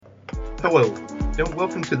Hello, and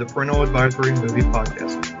welcome to the Parental Advisory Movie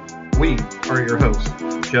Podcast. We are your hosts,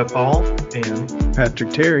 Jeff Hall and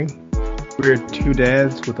Patrick Terry. We're two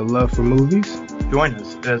dads with a love for movies, join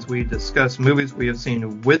us as we discuss movies we have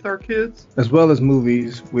seen with our kids, as well as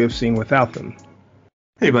movies we have seen without them.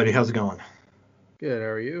 Hey buddy, how's it going? Good, how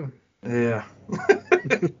are you? Yeah.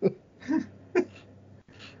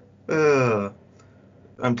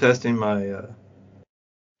 I'm testing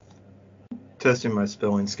my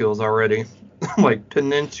spelling skills already. I'm like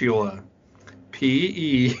peninsula.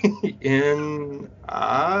 P-E-N-I.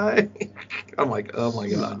 I'm like, oh my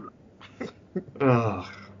god.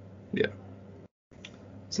 Yeah.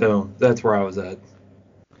 So that's where I was at.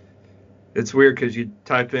 It's weird because you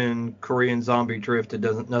type in Korean zombie drift,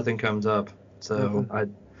 nothing comes up. So I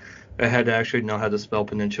had to actually know how to spell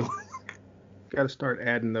peninsula. Got to start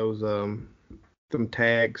adding those some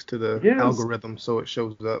tags to the algorithm so it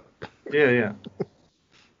shows up. Yeah.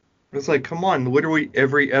 It's like, come on, literally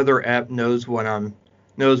every other app knows what I'm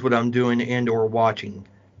doing and or watching.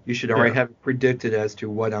 You should already have it predicted as to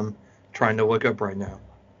what I'm trying to look up right now.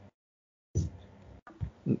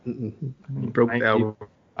 Broke the algorithm.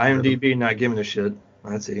 IMDb not giving a shit.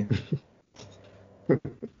 Let's see.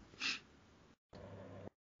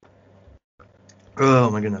 Oh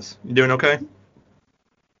my goodness. You doing okay?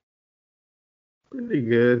 Pretty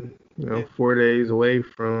good. 4 days away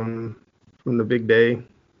from the big day.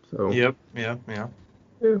 So Yep. Yeah. Yeah,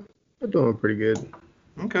 I'm doing pretty good.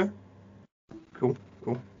 Okay. Cool.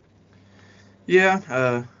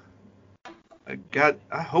 Yeah,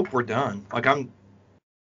 I hope we're done. Like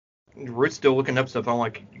we're still looking up stuff. I'm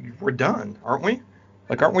like, we're done, aren't we?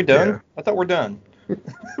 Like, aren't we done? Yeah. I thought we're done.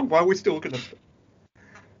 Why are we still looking up stuff?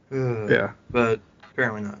 Yeah. But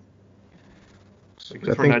apparently not.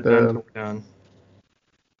 I think we're done.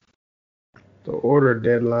 The order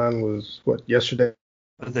deadline was yesterday?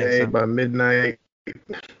 I think so. By midnight.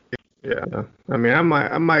 Yeah. I mean, I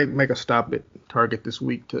might make a stop at Target this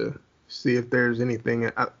week to see if there's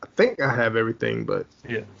anything. I think I have everything, but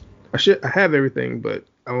yeah, I have everything, but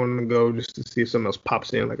I want to go just to see if something else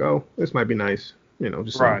pops in. Like, oh, this might be nice.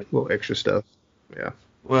 Just some little extra stuff. Yeah.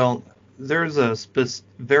 Well, there's a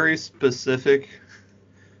very specific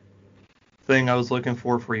thing I was looking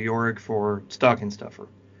for Yorick for stocking stuffer.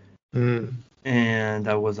 And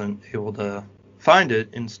I wasn't able to find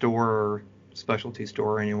it in store or specialty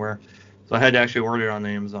store or anywhere. So I had to actually order it on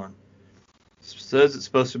Amazon. It says it's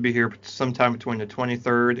supposed to be here sometime between the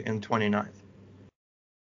 23rd and 29th.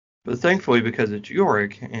 But thankfully, because it's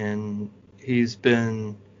Yorick and he's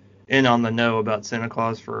been in on the know about Santa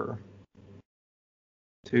Claus for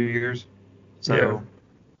 2 years. So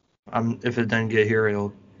if it doesn't get here,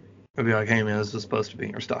 it'll be like, hey man, this is supposed to be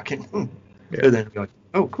in your stocking. And then it'll be like,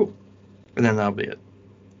 oh cool. And then that'll be it.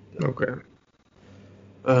 Okay.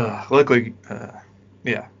 Luckily,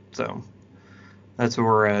 so that's where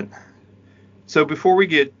we're at. So before we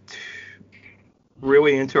get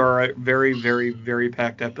really into our very, very, very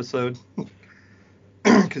packed episode,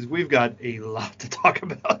 because we've got a lot to talk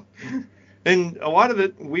about, and a lot of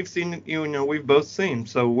it we've seen, we've both seen,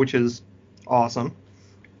 so which is awesome.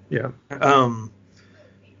 Yeah.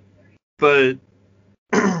 But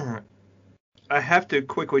I have to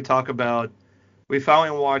quickly talk about. We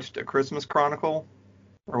finally watched A Christmas Chronicle,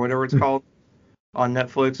 or whatever it's called, on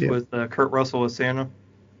Netflix with Kurt Russell as Santa.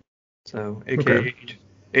 So, aka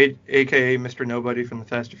Mr. Nobody from the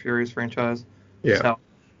Fast and Furious franchise. Yeah. That's how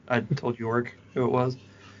I told York who it was.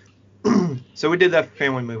 So we did that for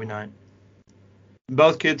family movie night.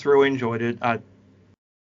 Both kids really enjoyed it. I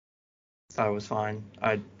thought it was fine.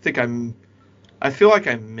 I feel like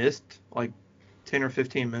I missed like 10 or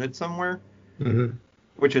 15 minutes somewhere.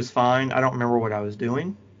 Which is fine. I don't remember what I was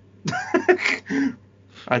doing.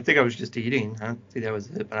 I think I was just eating. I think that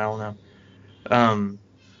was it, but I don't know.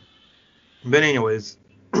 But anyways,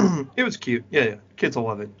 it was cute. Yeah. Kids will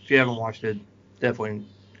love it. If you haven't watched it, definitely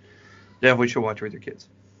should watch it with your kids.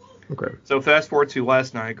 Okay. So fast forward to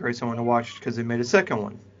last night. Grayson wanted to watch because they made a second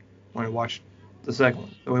one. When we watched the second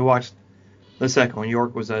one. So we watched the second one.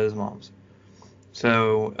 York was at his mom's.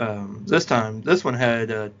 So this one had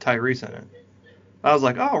Tyrese in it. I was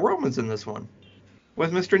like, oh, Roman's in this one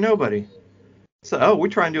with Mr. Nobody. So, we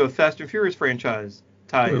try and do a Fast and Furious franchise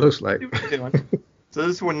tie. It looks like. So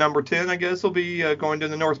this one, number 10, I guess, will be going to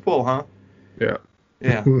the North Pole, huh? Yeah.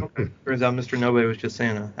 Yeah. Okay. Turns out Mr. Nobody was just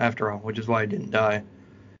Santa after all, which is why he didn't die.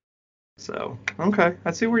 So, okay,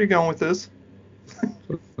 I see where you're going with this.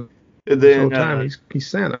 And then this whole time he's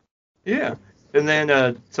Santa. Yeah. And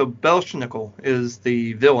then so Belschnickel is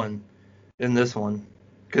the villain in this one.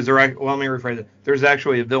 Because let me rephrase it. There's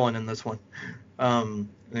actually a villain in this one. And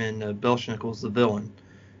Belschnickel's the villain.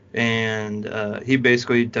 and he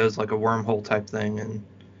basically does like a wormhole type thing and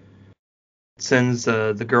sends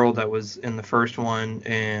the girl that was in the first one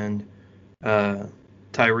and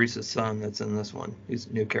Tyrese's son that's in this one. He's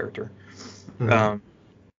a new character. Mm-hmm.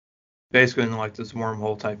 Basically in like this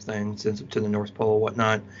wormhole type thing, sends him to the North Pole and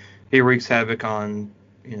whatnot. He wreaks havoc on,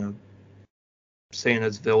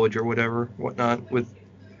 Santa's village or whatnot,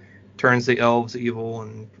 turns the elves evil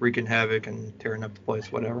and wreaking havoc and tearing up the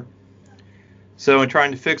place, whatever. So in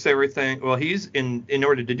trying to fix everything, well, he's in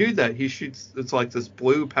order to do that, he shoots, it's like this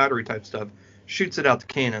blue powdery type stuff, shoots it out the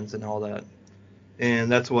cannons and all that.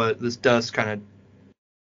 And that's what this dust kind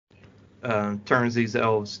of turns these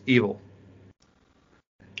elves evil.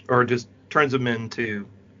 Or just turns them into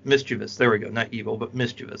mischievous. There we go. Not evil, but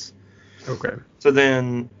mischievous. Okay. So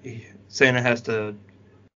then Santa has to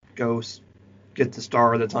go get the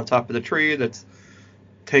star that's on top of the tree that's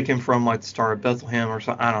taken from like the Star of Bethlehem or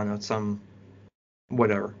something. I don't know. Some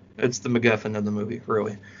whatever. It's the MacGuffin of the movie,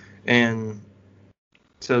 really. And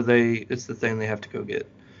so it's the thing they have to go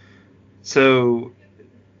get. So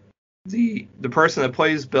the person that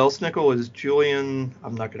plays Belsnickel is Julian.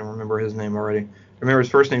 I'm not going to remember his name already. I remember his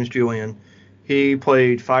first name is Julian. He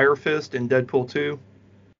played Fire Fist in Deadpool 2.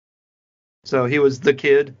 So he was the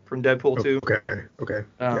kid from Deadpool 2. Okay.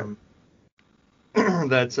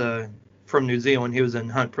 That's from New Zealand. He was in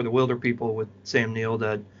Hunt for the Wilder People with Sam Neill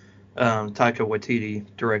that Taika Waititi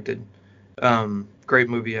directed. Great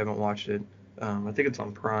movie. I haven't watched it. I think it's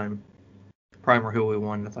on Prime or Hulu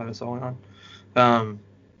One. I thought I saw it on.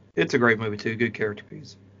 It's a great movie too. Good character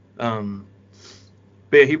piece. But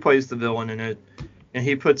yeah, he plays the villain in it, and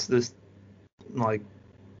he puts this like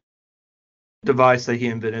device that he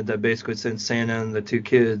invented that basically sends Santa and the two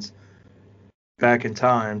kids back in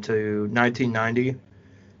time to 1990,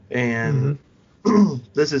 and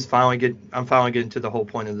this is I'm finally getting to the whole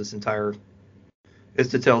point of this entire is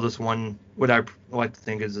to tell this one what I like to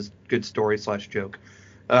think is this good story / joke.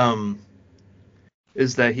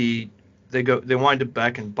 Is that they wind up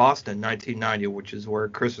back in Boston, 1990, which is where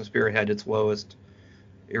Christmas Spirit had its lowest,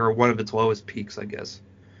 or one of its lowest peaks, I guess.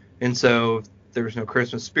 And so if there's no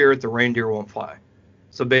Christmas Spirit, the reindeer won't fly.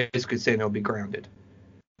 So basically Santa will be grounded.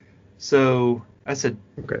 So I said,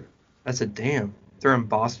 damn, they're in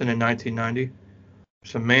Boston in 1990.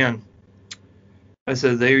 So man, I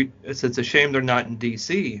said it's a shame they're not in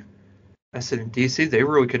DC. I said in DC they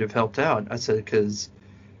really could have helped out. I said because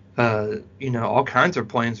all kinds of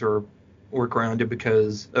planes were grounded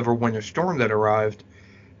because of a winter storm that arrived,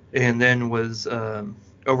 and then was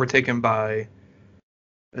overtaken by.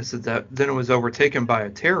 I said that then it was overtaken by a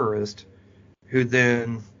terrorist, who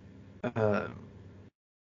then, who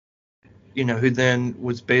then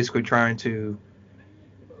was basically trying to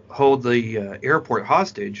hold the airport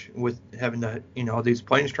hostage with having to, all these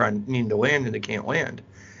planes needing to land and they can't land.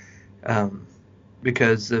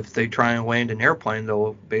 Because if they try and land an airplane,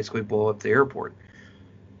 they'll basically blow up the airport.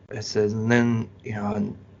 I said, and then,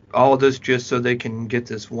 and all of this just so they can get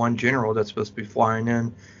this one general that's supposed to be flying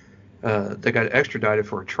in. They got extradited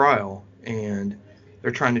for a trial, and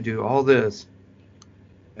they're trying to do all this.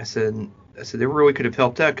 I said they really could have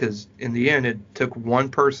helped out because in the end it took one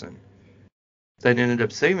person that ended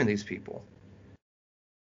up saving these people.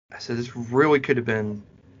 I said this really could have been.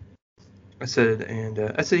 I said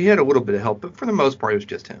he had a little bit of help, but for the most part it was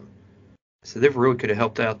just him. I said they really could have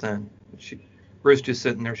helped out then. Ruth's just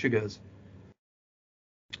sitting there. She goes,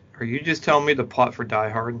 "Are you just telling me the plot for Die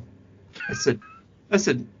Hard?" I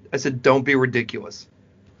said, don't be ridiculous.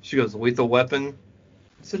 She goes, Lethal Weapon?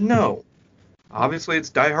 I said, no. Obviously, it's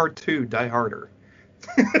Die Hard 2, Die Harder.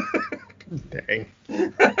 Dang.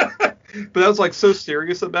 But I was like so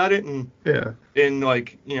serious about it, and yeah, and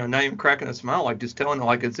like not even cracking a smile, like just telling her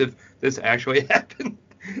like as if this actually happened.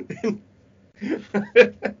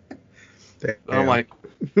 I'm like,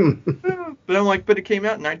 but it came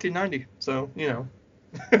out in 1990, so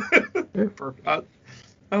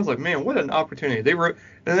I was like, man, what an opportunity. And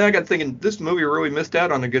then I got thinking, this movie really missed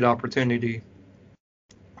out on a good opportunity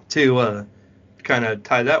to kind of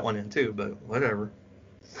tie that one in too, but whatever.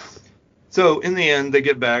 So in the end, they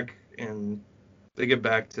get back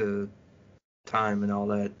to time and all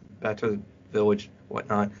that, back to the village,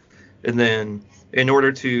 whatnot. And then in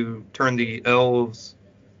order to turn the elves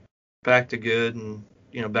back to good and,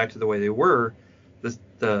 back to the way they were,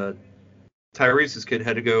 the Tyrese's kid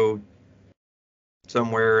had to go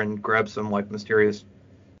somewhere and grab some like mysterious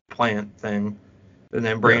plant thing and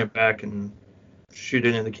then bring it back and shoot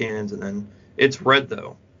it in the cannons, and then it's red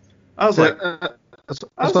though. I was like, that's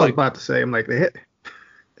what I was about to say. I'm like, they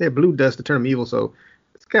had blue dust to turn them evil, so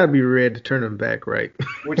it's got to be red to turn them back, right?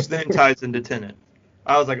 Which then ties into Tenet.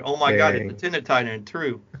 I was like, oh my god, if the Tenet tied in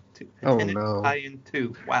true, Oh Tenet no. tie-in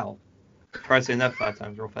 2. Wow. Try saying that 5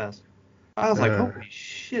 times real fast. I was like, holy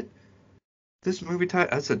shit. This movie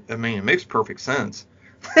I said, I mean, it makes perfect sense.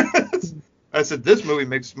 I said, this movie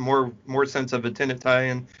makes more sense of a Tenet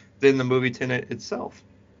tie-in than the movie Tenet itself.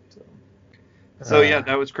 So yeah,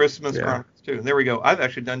 that was Christmas Chronicles 2. And there we go. I've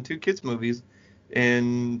actually done 2 kids movies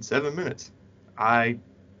in 7 minutes.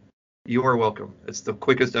 You are welcome. It's the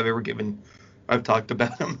quickest I've talked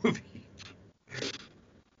about a movie.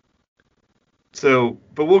 So,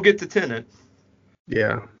 but we'll get to Tenet.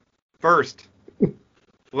 Yeah. First,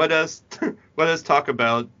 let us talk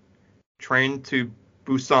about Train to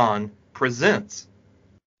Busan Presents.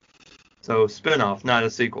 So, spinoff, not a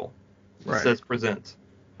sequel. It says Presents.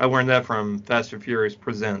 I learned that from Fast and Furious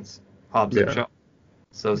Presents Hobbs and Shaw.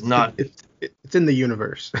 So it's not. It's in the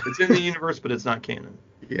universe. It's in the universe, but it's not canon.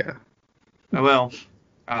 Yeah. Well,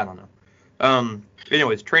 I don't know.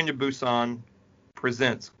 Anyways, Train to Busan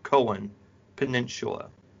Presents Peninsula.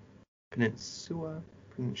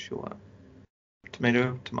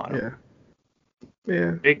 Tomato. Yeah.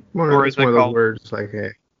 Yeah. Or as one I of call those words like, hey.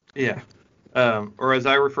 Yeah. Or as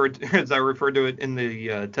I referred to it in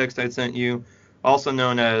the text I sent you, also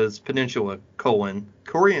known as Peninsula: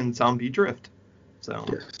 Korean Zombie Drift. So.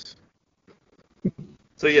 Yes.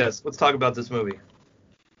 So yes, let's talk about this movie.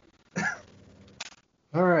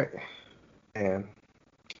 All right. And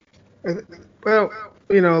well,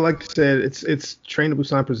 like you said, it's Train to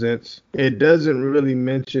Busan Presents. It doesn't really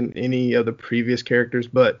mention any of the previous characters,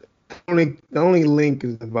 but the only link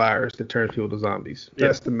is the virus that turns people to zombies.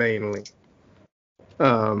 That's the main link.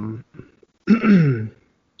 Well,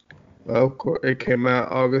 of course, it came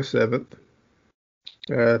out August 7th.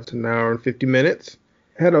 It's an hour and 50 minutes.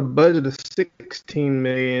 Had a budget of $16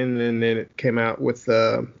 million, and then it came out with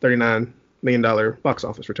a $39 million box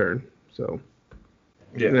office return. So,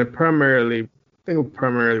 and it primarily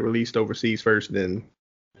released overseas first. Then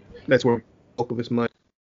that's where bulk of its money.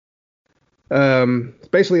 It's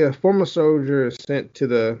basically a former soldier is sent to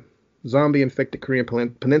the zombie-infected Korean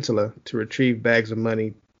peninsula to retrieve bags of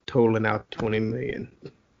money totaling out $20 million.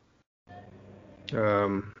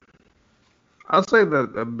 I'll say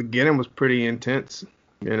the beginning was pretty intense.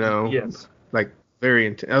 Yes. Like very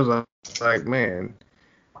intense. I was like, man.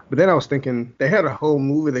 But then I was thinking they had a whole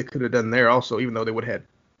movie they could have done there also, even though they would have had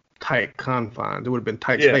tight confines. It would have been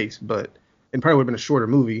tight space, but it probably would have been a shorter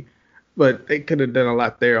movie. But they could have done a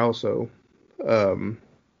lot there also. Because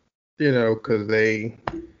they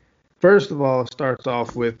first of all starts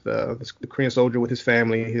off with the Korean soldier with his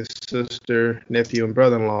family, his sister, nephew, and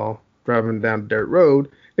brother-in-law driving down the dirt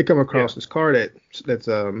road. They come across this car that's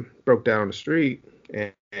broke down on the street,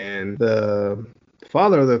 and the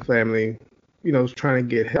father of the family, is trying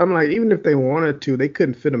to get help. I'm like, even if they wanted to, they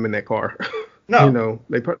couldn't fit him in that car. No.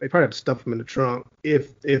 They probably had to stuff him in the trunk,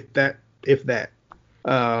 if that. They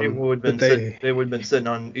would have been sitting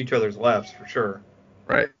on each other's laps for sure.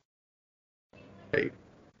 Right.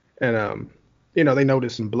 And they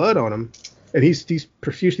noticed some blood on him, and he's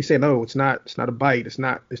profusely saying, "No, it's not a bite. It's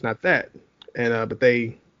not that." And but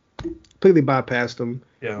they completely bypassed him.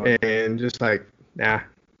 Yeah. And just like, nah,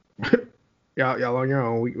 y'all on your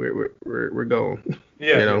own. We're going.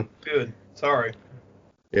 Yeah. Good. Sorry.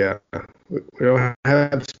 Yeah. We don't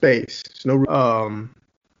have space. There's no.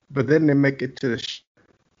 But then they make it to the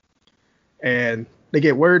and they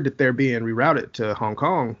get word that they're being rerouted to Hong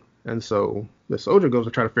Kong, and so the soldier goes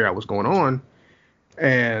to try to figure out what's going on,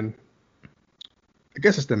 and I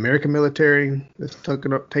guess it's the American military that's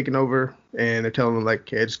taking over, and they're telling them like,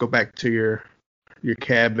 "Hey, just go back to your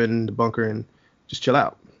cabin, the bunker, and just chill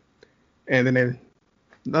out." And then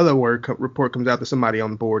another report comes out that somebody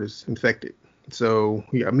on board is infected, so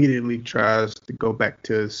he immediately tries to go back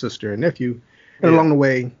to his sister and nephew, and along the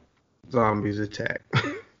way, zombies attack.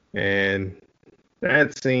 And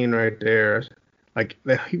that scene right there, like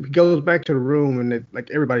he goes back to the room and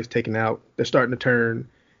everybody's taken out. They're starting to turn,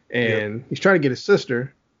 and he's trying to get his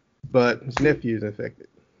sister, but his nephew is infected.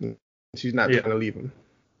 She's not trying to leave him.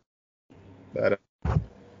 But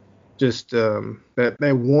just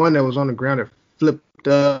that one that was on the ground that flipped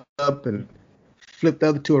up and flipped the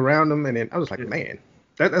other two around him, and then I was like, man,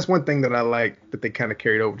 that's one thing that I like that they kind of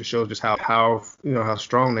carried over to show just how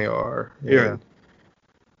strong they are. And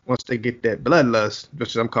once they get that bloodlust, which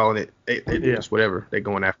as I'm calling it, they just whatever. They're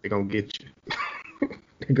going after. They're going to get you.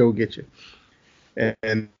 They go get you.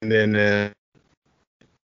 And then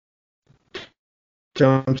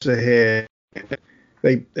jumps ahead.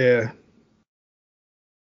 Him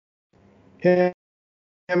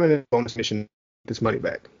and his bonus mission this money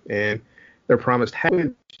back. And they're promised half,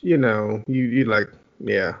 you like,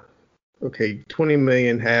 yeah, okay, $20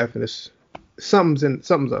 million, half, and it's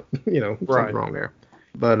something's up, Right. something's wrong there.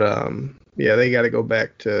 But yeah, they got to go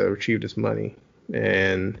back to retrieve this money,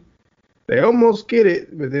 and they almost get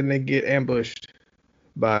it, but then they get ambushed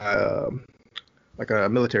by like a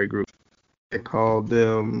military group. They called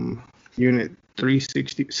them Unit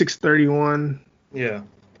 631. Yeah.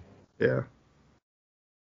 Yeah.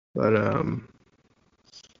 But I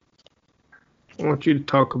want you to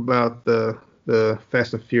talk about the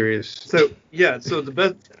Fast and Furious. So the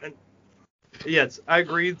best. Yes, I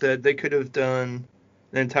agree that they could have done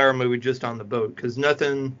the entire movie just on the boat, because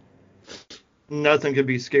nothing could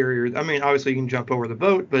be scarier. I mean, obviously you can jump over the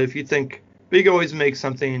boat, but you can always make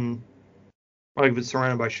something like if it's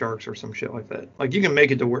surrounded by sharks or some shit like that. Like you can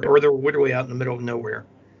make it to where, or they're literally out in the middle of nowhere.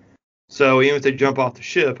 So even if they jump off the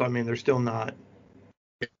ship, I mean, they're still not.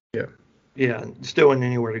 Yeah, still in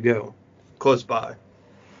anywhere to go, close by.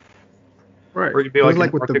 Right. Or it could be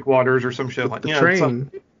like in Arctic waters or some shit like that. The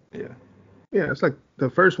train. Yeah. Yeah, it's like the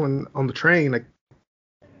first one on the train, like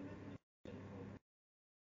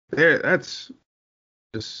that's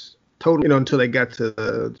just total, until they got to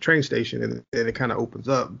the train station and then it kind of opens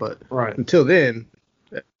up. But until then,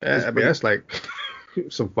 I mean, that's like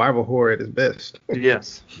survival horror at its best.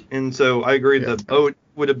 Yes, and so I agree. The boat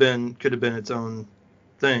could have been its own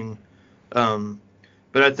thing, but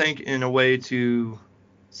I think in a way to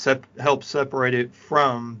help separate it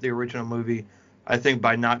from the original movie, I think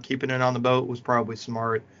by not keeping it on the boat was probably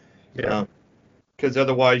smart. Yeah. Because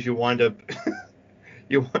otherwise you wind up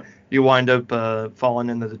you wind up falling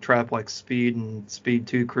into the trap like Speed and Speed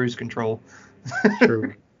 2 Cruise Control.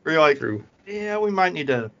 True. Where you're like, yeah, we might need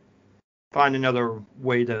to find another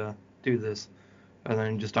way to do this other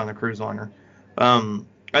than just on a cruise liner.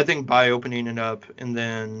 I think by opening it up and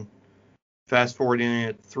then fast forwarding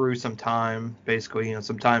it through some time, basically,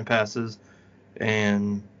 some time passes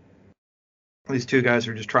and these two guys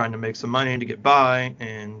are just trying to make some money to get by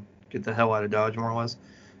and get the hell out of Dodge, more or less.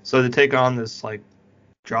 So to take on this like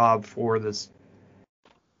job for this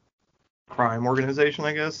crime organization,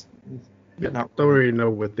 I guess. Don't really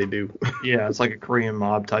know what they do. Yeah, it's like a Korean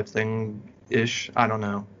mob type thing ish. I don't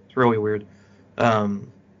know. It's really weird. So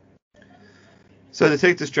they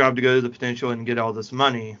take this job to go to the Potential and get all this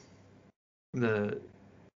money. But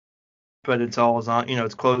it's all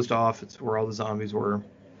it's closed off. It's where all the zombies were.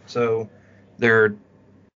 So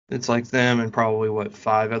it's like them and probably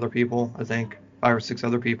 5 other people, I think, 5 or 6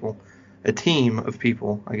 other people, a team of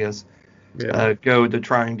people, I guess, go to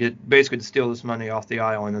try and basically to steal this money off the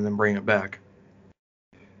island and then bring it back.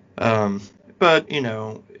 But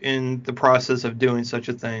in the process of doing such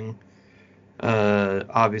a thing,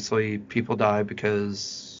 obviously people die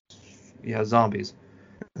because zombies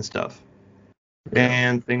and stuff,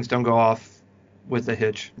 and things don't go off with a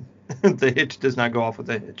hitch. The hitch does not go off with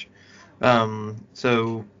a hitch.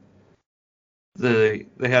 So they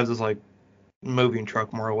have this like moving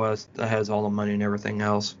truck more or less that has all the money and everything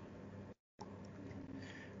else,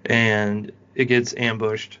 and it gets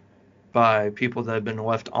ambushed by people that have been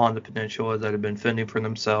left on the peninsula that have been fending for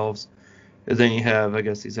themselves. And then you have, I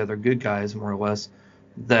guess, these other good guys more or less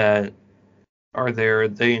that are there.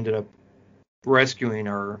 They ended up rescuing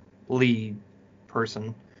our lead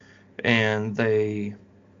person, and they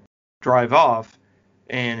drive off.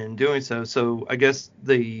 And in doing so I guess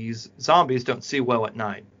these zombies don't see well at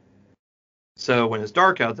night. So when it's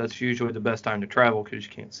dark out, that's usually the best time to travel because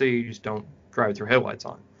you can't see. You just don't drive with your headlights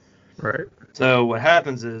on. Right. So what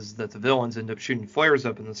happens is that the villains end up shooting flares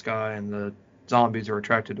up in the sky, and the zombies are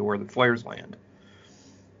attracted to where the flares land.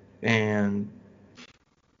 And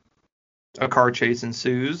a car chase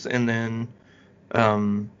ensues, and then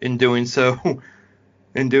in doing so,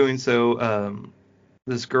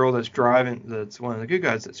 this girl that's driving, that's one of the good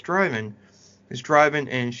guys that's driving, is driving,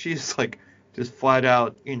 and she's like just flat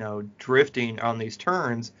out, drifting on these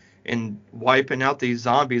turns and wiping out these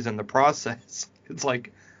zombies in the process. It's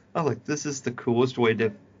like, this is the coolest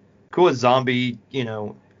zombie,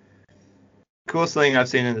 coolest thing I've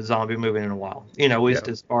seen in a zombie movie in a while. At least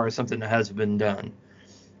as far as something that has been done.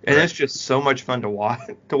 And it's just so much fun to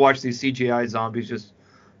watch these CGI zombies just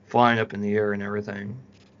flying up in the air and everything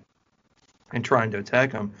and trying to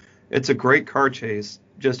attack them. It's a great car chase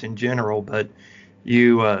just in general, but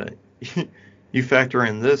you you factor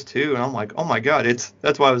in this too, and I'm like, oh my god,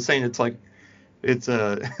 that's why I was saying it's Fast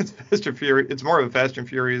and Furious. It's more of a Fast and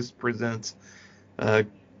Furious presents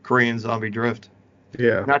Korean Zombie Drift.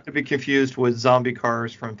 Yeah. Not to be confused with zombie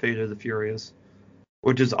cars from Fate of the Furious,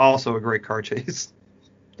 which is also a great car chase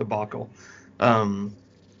debacle.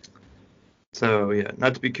 So yeah,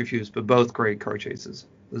 not to be confused, but both great car chases.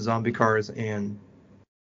 The zombie cars and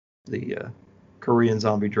the Korean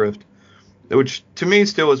Zombie Drift. which to me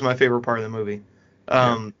still is my favorite part of the movie.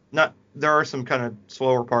 Not there are some kind of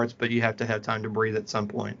slower parts, but you have to have time to breathe at some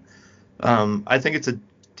point. I think it's a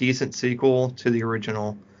decent sequel to the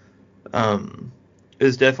original.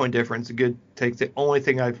 It's definitely different. It's a good take. The only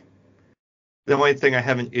thing I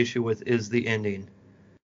have an issue with is the ending.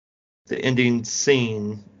 The ending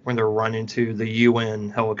scene when they're running to the UN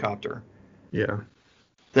helicopter. Yeah.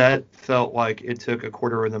 That felt like it took a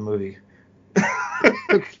quarter of the movie.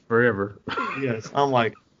 Forever. Yes. I'm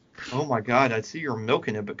like, oh my God, I see you're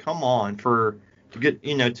milking it, but come on, to get,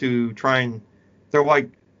 to try and, they're like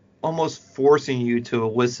almost forcing you to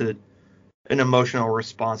elicit an emotional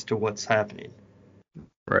response to what's happening.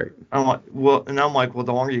 Right. I'm like, well,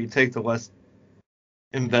 the longer you take, the less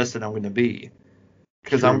invested I'm going to be.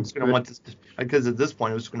 Because I'm just going to want this, because at this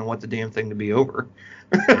point, I'm just going to want the damn thing to be over.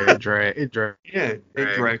 Yeah, it dragged. Yeah,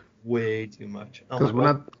 it dragged way too much.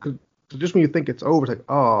 Because just when you think it's over, it's like,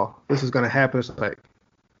 oh, this is going to happen. It's like,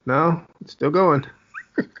 no, it's still going.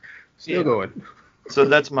 Still going. So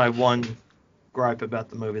that's my one gripe about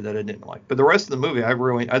the movie that I didn't like. But the rest of the movie, I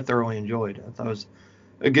thoroughly enjoyed. I thought it was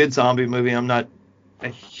a good zombie movie. I'm not a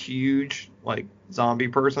huge zombie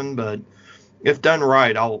person, but if done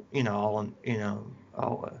right, I'll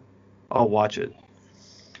watch it.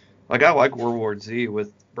 Like, I like World War Z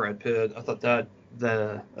with Brad Pitt. I thought I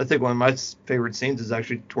think one of my favorite scenes is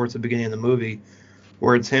actually towards the beginning of the movie,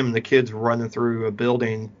 where it's him and the kids running through a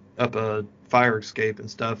building up a fire escape and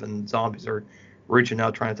stuff, and zombies are reaching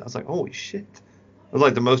out I was like, holy shit. It was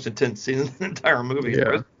like the most intense scene in the entire movie.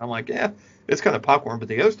 Yeah. I'm like, yeah, it's kind of popcorn, but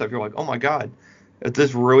the other stuff, you're like, oh my God, if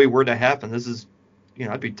this really were to happen, this is,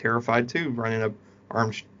 I'd be terrified too, running up,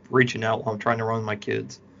 arms reaching out while I'm trying to run my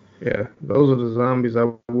kids. Yeah, those are the zombies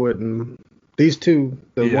I wouldn't. These two,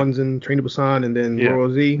 the ones in Train to Busan and then World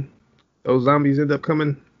War Z, those zombies end up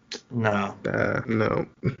coming? No. No.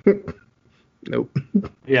 Nope.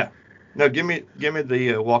 Yeah. No, give me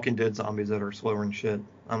the Walking Dead zombies that are slower and shit.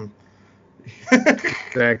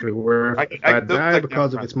 Exactly. Where if I die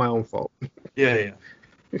because of it's my own fault. Yeah.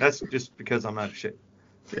 That's just because I'm out of shape.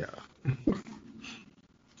 Yeah.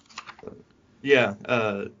 Yeah.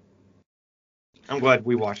 I'm glad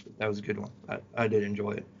we watched it. That was a good one. I did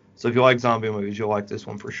enjoy it. So if you like zombie movies, you'll like this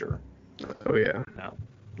one for sure. Oh yeah.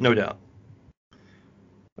 No doubt.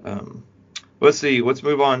 Let's see. Let's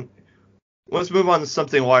move on. Let's move on to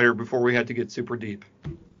something lighter before we have to get super deep.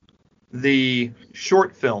 The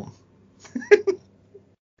short film.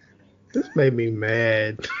 This made me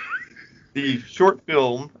mad. The short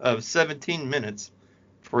film of 17 minutes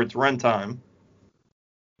for its runtime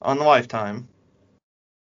on Lifetime.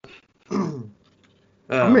 I'll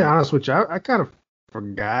be honest with you. I kind of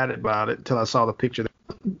forgot about it until I saw the picture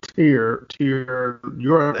to your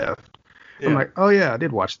left. Yeah. I'm like, oh yeah, I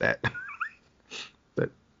did watch that.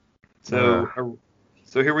 So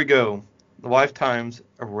here we go. Lifetime's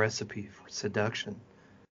A Recipe for Seduction,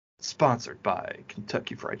 sponsored by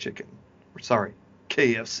Kentucky Fried Chicken. Sorry,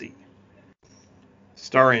 KFC.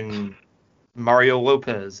 Starring Mario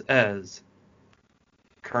Lopez as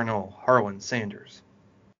Colonel Harlan Sanders.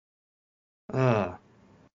 So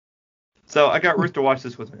I got Ruth to watch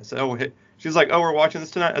this with me. I said, she's like, we're watching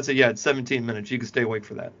this tonight? I said, yeah, it's 17 minutes. You can stay awake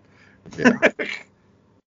for that. Yeah. The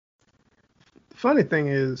funny thing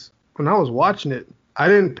is, when I was watching it, I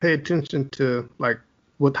didn't pay attention to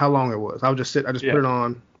how long it was. I just put it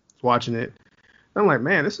on, watching it. I'm like,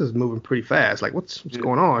 man, this is moving pretty fast. Like, what's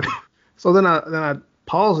going on? So then I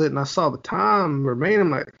paused it and I saw the time remaining.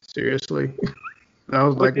 I'm like, seriously? That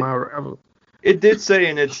was like It did say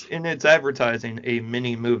in its advertising a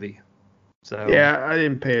mini movie. So yeah, I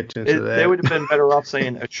didn't pay attention to that. They would have been better off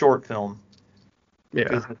saying a short film. Yeah,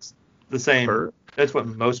 because it's the same. That's what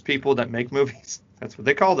most people that make movies. That's what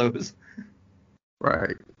they call those.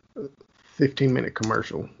 Right. 15-minute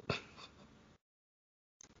commercial.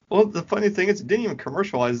 Well, the funny thing is, it didn't even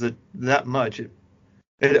commercialize it that much. It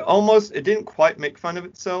didn't quite make fun of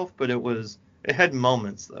itself, but it had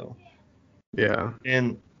moments though. Yeah.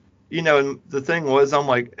 And and the thing was, I'm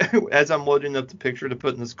like, as I'm loading up the picture to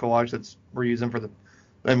put in this collage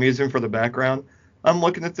I'm using for the background, I'm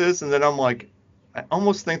looking at this and then I'm like, I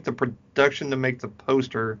almost think the production to make the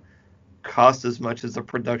poster cost as much as the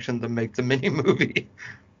production to make the mini movie.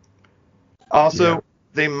 Also,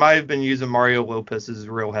 They might have been using Mario Lopez's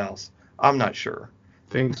real house. I'm not sure.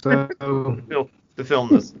 Think so. To film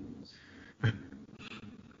this.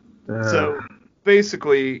 So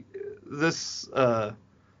basically, this our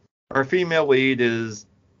female lead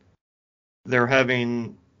they're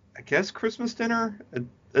having, I guess, Christmas dinner.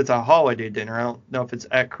 It's a holiday dinner. I don't know if it's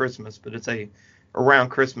at Christmas, but it's around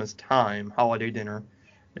Christmas time holiday dinner.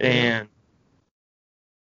 And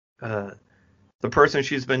the person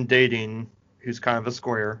she's been dating, who's kind of a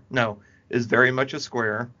square, no, is very much a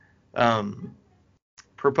square,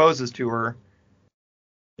 proposes to her,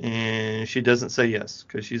 and she doesn't say yes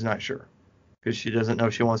because she's not sure, because she doesn't know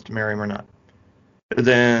if she wants to marry him or not. And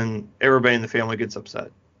then everybody in the family gets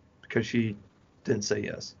upset because she didn't say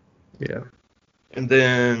yes. Yeah. And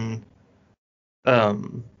then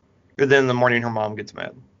in the morning her mom gets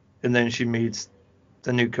mad. And then she meets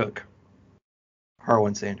the new cook,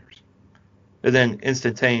 Harlan Sanders. And then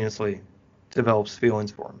instantaneously develops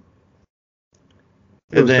feelings for him.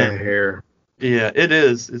 And then hair. Yeah, it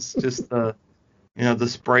is. It's just the the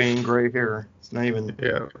spraying gray hair. It's not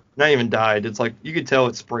even dyed. It's like you could tell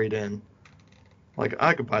it's sprayed in. Like,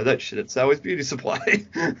 I could buy that shit at Sally's Beauty Supply.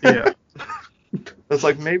 Yeah. It's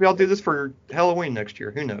like, maybe I'll do this for Halloween next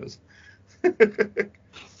year. Who knows? Got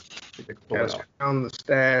on the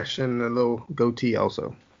stash and the little goatee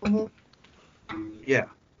also. Mm-hmm. Yeah.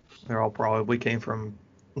 They all probably came from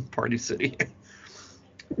Party City.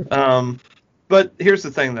 But here's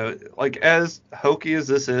the thing, though. Like, as hokey as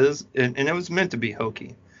this is, and it was meant to be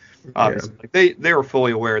hokey, obviously. Yeah. Like, they were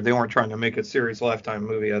fully aware. They weren't trying to make a serious Lifetime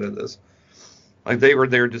movie out of this. Like, they were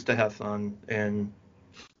there just to have fun and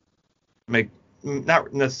make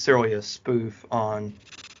not necessarily a spoof on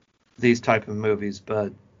these type of movies,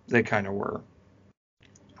 but they kind of were.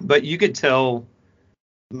 But you could tell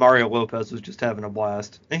Mario Lopez was just having a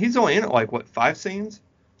blast. And he's only in it, like, what, 5 scenes?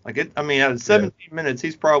 Like, out of 17 minutes,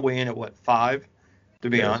 he's probably in it, what, 5, to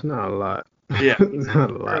be honest? It's not a lot. Yeah, he's not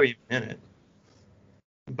a lot. Really in it.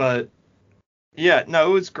 But, yeah, no,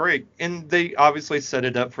 it was great. And they obviously set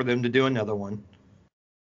it up for them to do another one.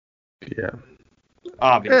 Yeah.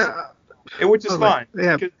 Obviously. Yeah. Which is fine.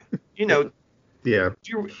 Yeah. Yeah.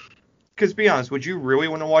 Because, be honest, would you really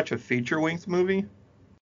want to watch a feature-length movie?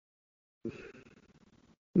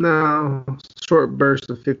 No. Short burst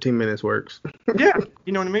of 15 minutes works. Yeah.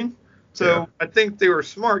 You know what I mean? So, I think they were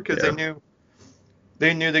smart because they knew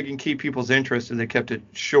they can keep people's interest and they kept it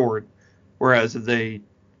short. Whereas if they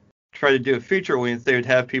try to do a feature-length, they would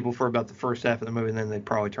have people for about the first half of the movie and then they'd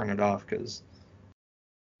probably turn it off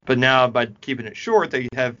But now, by keeping it short, they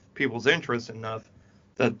have people's interest enough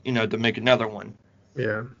that, to make another one.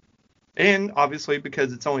 Yeah. And, obviously,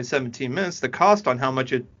 because it's only 17 minutes, the cost on how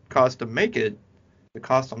much it costs to make it, I'm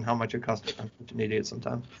such an idiot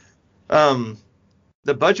sometimes,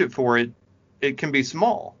 the budget for it can be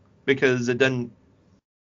small, because it doesn't,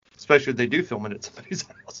 especially if they do film it at somebody's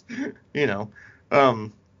house,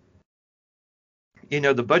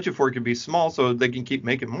 the budget for it can be small, so they can keep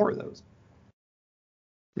making more of those.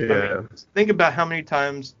 Yeah. Think about how many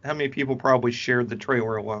people probably shared the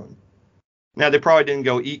trailer alone. Now, they probably didn't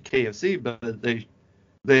go eat KFC, but they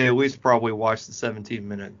at least probably watched the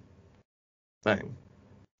 17-minute thing.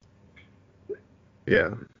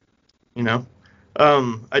 Yeah.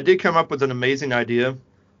 I did come up with an amazing idea.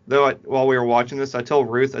 Though while we were watching this, I told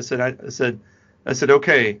Ruth, I said,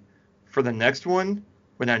 okay, for the next one,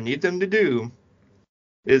 what I need them to do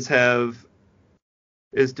is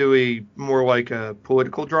do a more like a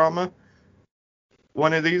political drama,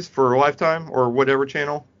 one of these for Lifetime or whatever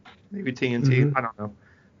channel, maybe TNT, I don't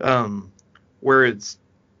know, where it's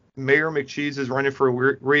Mayor McCheese is running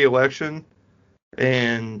for re-election,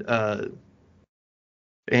 and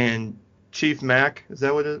Chief Mack, is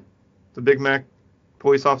that what it is? The Big Mac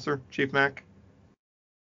police officer, Chief Mack?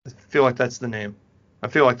 I feel like that's the name.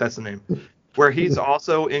 Where he's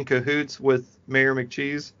also in cahoots with Mayor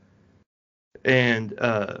McCheese. And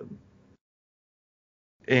the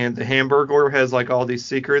Hamburglar has like all these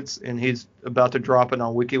secrets, and he's about to drop it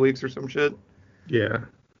on WikiLeaks or some shit. Yeah.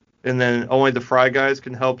 And then only the Fry Guys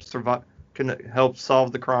can help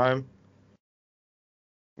solve the crime.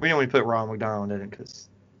 We don't even put Ronald McDonald in it,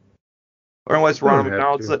 or unless Ronald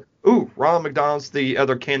McDonald's the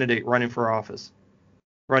other candidate running for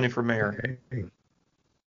mayor. Okay.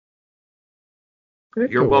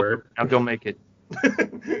 You're welcome. Now go make it.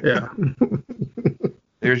 Yeah.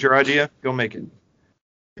 There's your idea. Go make it.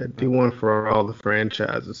 Do one for all the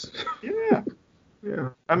franchises. Yeah. Yeah.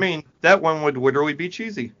 I mean, that one would literally be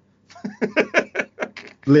cheesy.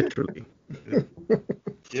 Literally.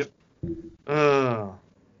 Yep.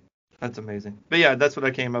 That's amazing. But yeah, that's what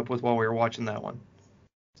I came up with while we were watching that one.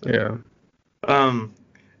 So, yeah.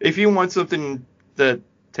 If you want something that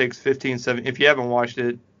takes 15, 17, if you haven't watched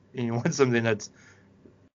it and you want something that's,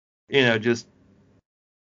 just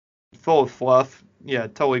full of fluff, yeah,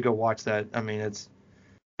 totally go watch that. I mean, it's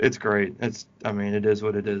great. It is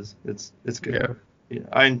what it is. It's good.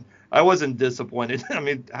 Yeah. I wasn't disappointed. I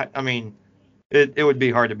mean, it would be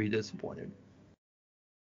hard to be disappointed.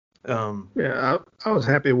 Yeah, I was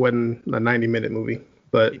happy it wasn't a 90-minute movie.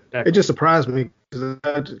 But it just surprised me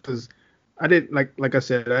because I didn't like I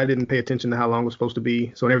said, I didn't pay attention to how long it was supposed to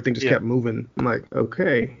be, so everything just kept moving. I'm like,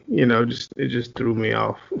 okay, it just threw me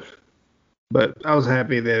off. But I was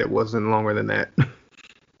happy that it wasn't longer than that,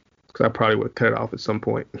 because I probably would cut it off at some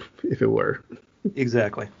point if it were.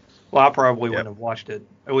 Exactly. Well, I probably wouldn't have watched it.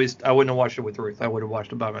 At least I wouldn't have watched it with Ruth. I would have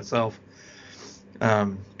watched it by myself.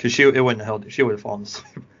 Because it wouldn't have held it. She would have fallen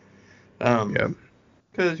asleep.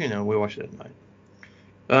 Because we watched it at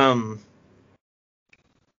night.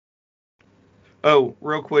 Oh,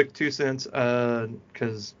 real quick, 2 cents.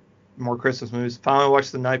 Because more Christmas movies. Finally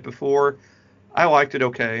watched The Night Before. I liked it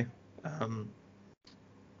okay.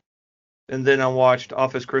 And then I watched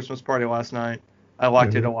Office Christmas Party last night. I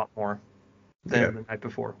liked it a lot more than The Night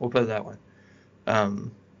Before. We'll put it that way.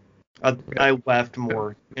 I laughed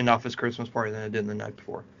more in Office Christmas Party than I did The Night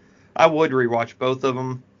Before. I would rewatch both of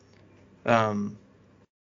them.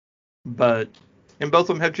 But both of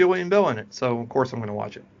them have Julian Bell in it, so of course I'm going to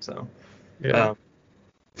watch it. So,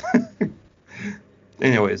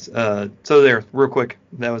 anyways, so there, real quick,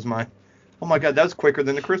 that was my. Oh my God, that was quicker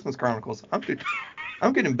than the Christmas Chronicles. I'm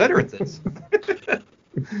getting better at this.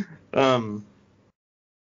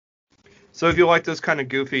 So if you like those kind of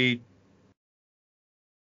goofy,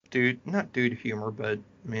 not dude humor, but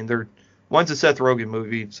I mean one's a Seth Rogen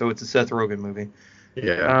movie, so it's a Seth Rogen movie.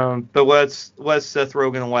 Yeah. But less Seth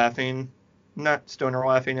Rogen laughing, not stoner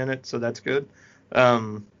laughing in it, so that's good.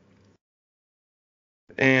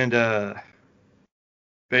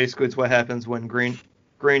 Basically it's what happens when Green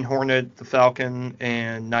Hornet, the Falcon,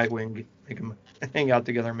 and Nightwing make them hang out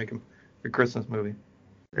together and make them a Christmas movie.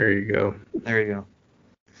 There you go.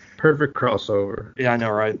 Perfect crossover. Yeah, I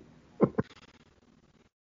know, right?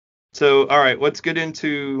 So, all right, let's get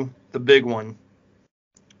into the big one.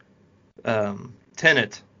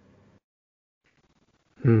 Tenet.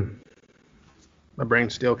 My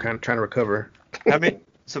brain's still kind of trying to recover.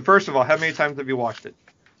 So first of all, how many times have you watched it?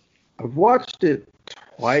 I've watched it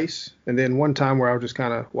twice, and then one time where I was just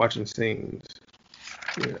kind of watching scenes.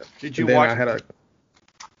 Yeah. Did you watch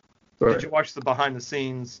the behind the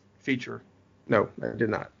scenes feature? No, I did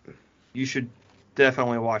not. You should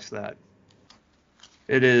definitely watch that.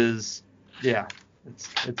 It is, it's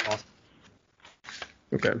awesome.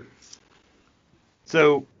 Okay.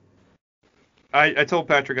 So, I told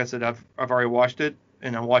Patrick, I said I've already watched it,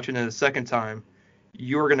 and I'm watching it a second time.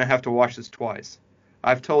 You're gonna have to watch this twice.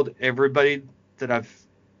 I've told everybody that I've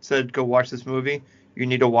said go watch this movie, you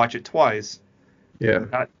need to watch it twice.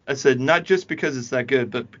 Yeah. I said not just because it's that good,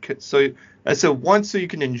 but because I said one, so you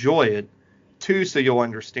can enjoy it, 2, so you'll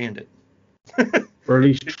understand it. Or at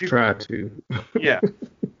least try to. Yeah.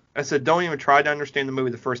 I said don't even try to understand the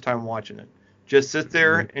movie the first time watching it. Just sit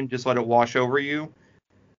there and just let it wash over you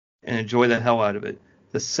and enjoy the hell out of it.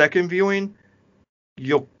 The second viewing,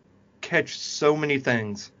 you'll catch so many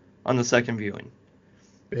things on the second viewing.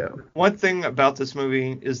 Yeah. One thing about this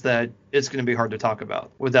movie is that it's going to be hard to talk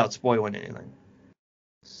about without spoiling anything.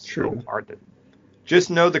 True. So hard to. Just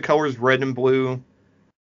know the colors red and blue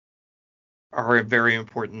are very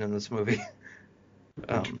important in this movie.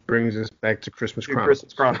 Which brings us back to Christmas Chronicles.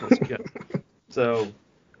 Christmas Chronicles, yeah. So,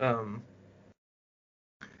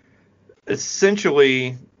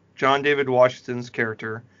 essentially, John David Washington's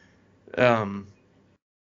character. I've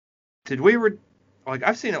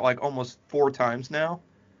seen it like almost 4 times now.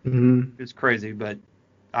 Mm-hmm. It's crazy, but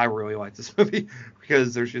I really like this movie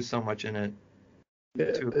because there's just so much in it.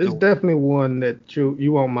 It's definitely one that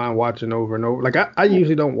you won't mind watching over and over. Like I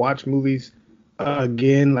usually don't watch movies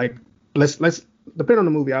again. Like let's depend on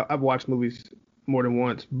the movie. I've watched movies more than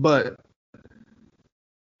once, but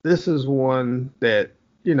this is one that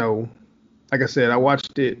like I said, I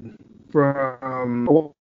watched it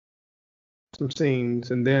from some scenes,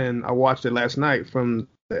 and then I watched it last night from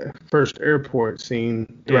the first airport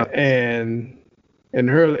scene. Yeah.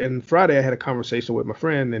 And Friday I had a conversation with my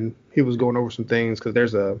friend, and he was going over some things because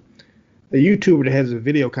there's a YouTuber that has a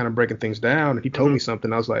video kind of breaking things down, and he told me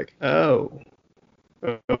something. I was like, oh,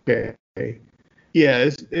 okay. Yeah,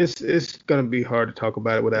 it's gonna be hard to talk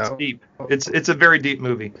about it without. It's deep. It's a very deep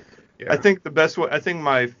movie. Yeah. I think the best way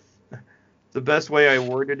I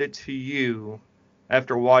worded it to you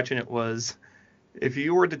after watching it was, if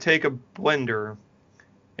you were to take a blender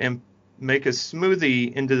and make a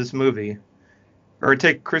smoothie into this movie, or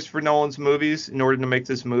take Christopher Nolan's movies in order to make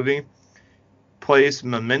this movie, place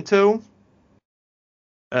Memento,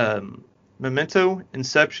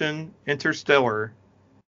 Inception, Interstellar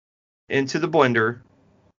into the blender,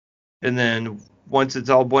 and then once it's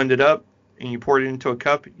all blended up and you pour it into a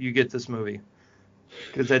cup, you get this movie.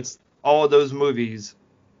 Because that's all of those movies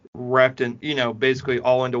wrapped in, basically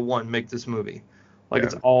all into one make this movie. Like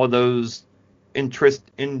it's all of those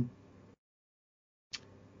intrinsities.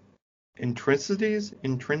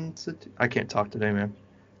 I can't talk today, man.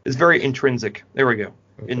 It's very intrinsic. There we go.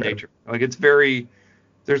 In nature. Like it's very.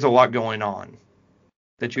 There's a lot going on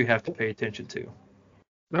that you have to pay attention to.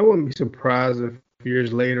 I wouldn't be surprised if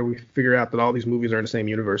years later we figure out that all these movies are in the same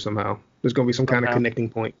universe somehow. There's going to be some kind of connecting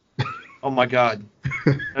point. Oh my God.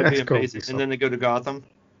 That'd be amazing. And then they go to Gotham?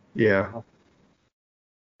 Yeah.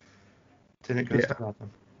 Then it goes to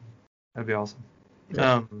Gotham. That'd be awesome.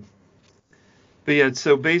 Yeah. But yeah,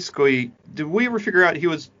 so basically, did we ever figure out he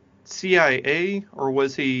was CIA or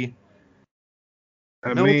was he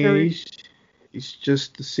military? I mean, he's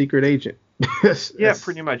just a secret agent. Yeah,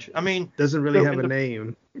 pretty much. I mean, doesn't really have a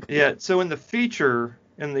name. Yeah, so in the feature,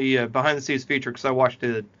 in the behind the scenes feature, because I watched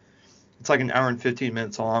it, it's like an hour and 15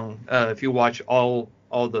 minutes long. If you watch all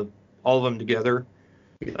of them together,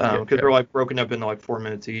 because they're like broken up into like 4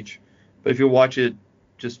 minutes each. But if you watch it,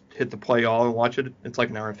 just hit the play all and watch it. It's like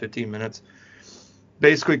an hour and 15 minutes.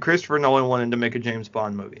 Basically, Christopher Nolan wanted to make a James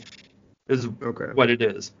Bond movie. Is what it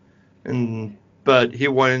is, but he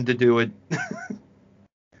wanted to do it.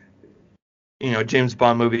 James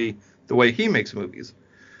Bond movie the way he makes movies.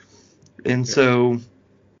 And so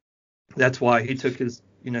that's why he took his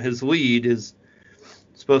lead is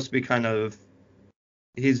supposed to be kind of,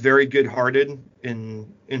 he's very good-hearted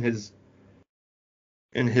in his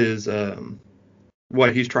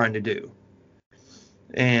what he's trying to do.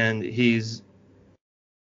 And he's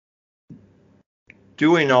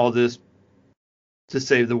doing all this to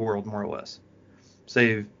save the world, more or less.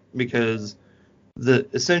 Because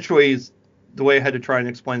essentially the way I had to try and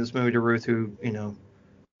explain this movie to Ruth, who,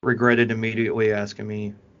 regretted immediately asking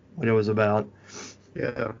me what it was about.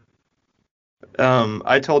 Yeah.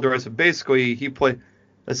 I told her, I said, basically,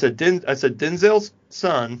 Denzel's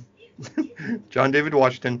son, John David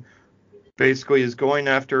Washington, basically is going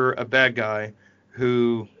after a bad guy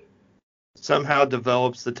who somehow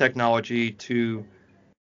develops the technology to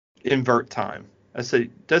invert time. I said,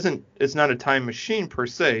 it's not a time machine per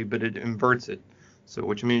se, but it inverts it. So,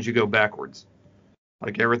 which means you go backwards.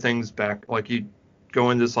 Like everything's back, like you go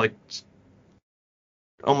in this like,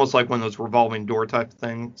 almost like one of those revolving door type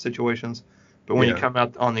thing situations. But when you come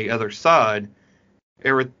out on the other side,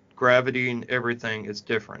 gravity and everything is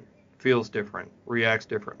different, feels different, reacts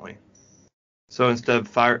differently. So instead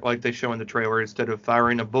of like they show in the trailer, instead of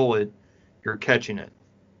firing a bullet, you're catching it.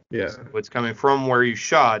 Yeah. So it's coming from where you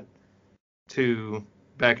shot to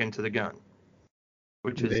back into the gun.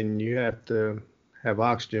 Then you have to have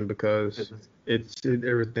oxygen because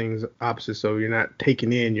everything's opposite. So you're not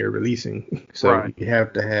taking in, you're releasing. So you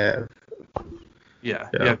have to have. Yeah.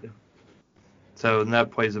 So and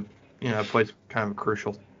that plays kind of a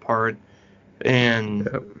crucial part, and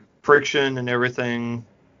friction and everything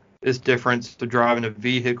is different. So driving a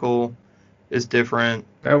vehicle is different.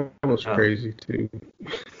 That was crazy too.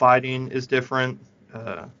 Fighting is different.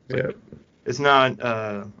 It's not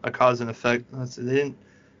a cause and effect. I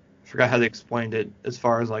forgot how they explained it as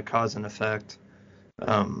far as like cause and effect.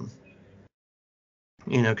 Because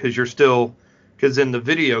in the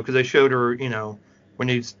video, because they showed her, when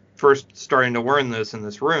he's first starting to learn this in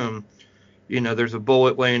this room, there's a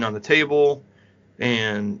bullet laying on the table,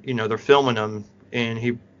 and they're filming him, and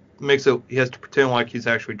he has to pretend like he's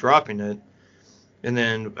actually dropping it, and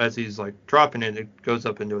then as he's like dropping it, it goes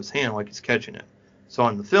up into his hand like he's catching it. So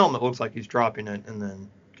on the film, it looks like he's dropping it and then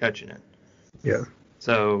catching it. Yeah.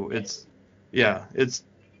 So it's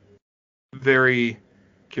very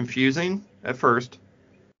confusing at first,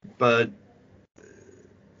 but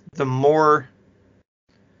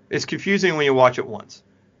it's confusing when you watch it once.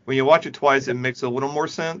 When you watch it twice, it makes a little more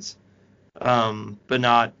sense, but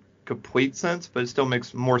not complete sense, but it still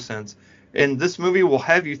makes more sense. And this movie will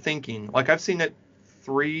have you thinking, like I've seen it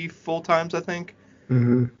 3 full times, I think.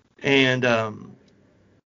 Mm-hmm. And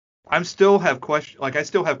I still have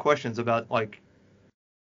questions about like,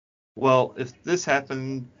 well, if this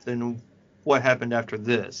happened, then what happened after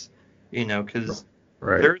this? Because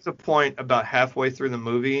there's a point about halfway through the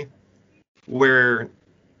movie where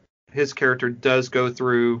his character does go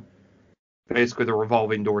through basically the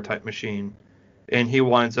revolving door type machine, and he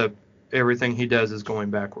winds up, everything he does is going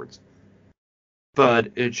backwards.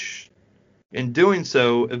 But in doing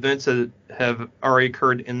so, events that have already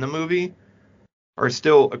occurred in the movie are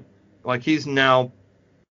still, like, he's now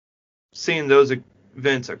seeing those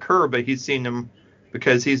events occur, but he's seeing them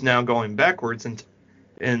because he's now going backwards, and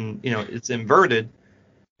it's inverted.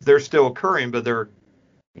 They're still occurring, but they're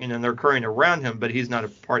occurring around him, but he's not a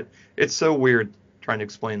part. It's so weird trying to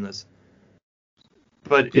explain this,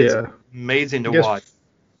 but it's amazing to watch.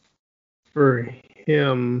 For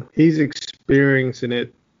him, he's experiencing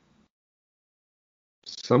it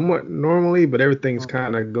somewhat normally, but everything's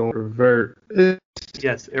kind of going revert.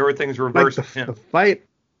 Yes, everything's reversed. Like the fight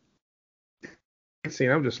scene,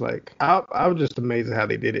 I'm just like, I was just amazed at how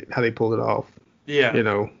they did it, how they pulled it off. Yeah. You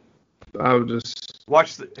know, I was just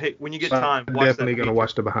when you get time, watch definitely gonna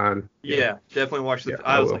watch the behind. Yeah, definitely watch the. Yeah,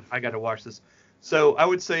 I was like, I got to watch this. So I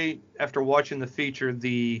would say after watching the feature,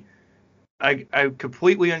 I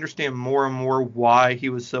completely understand more and more why he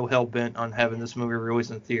was so hell bent on having this movie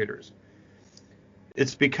released in theaters.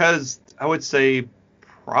 It's because I would say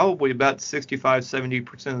probably about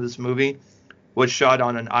 65-70% of this movie was shot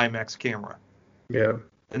on an IMAX camera. Yeah.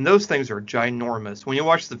 And those things are ginormous. When you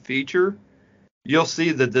watch the feature, you'll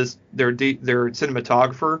see that their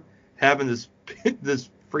cinematographer having this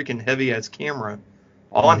freaking heavy ass camera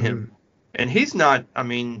on him, and he's not. I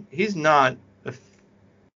mean, he's not.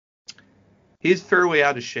 He's fairly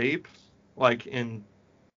out of shape, like he's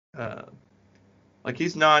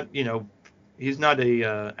not. He's not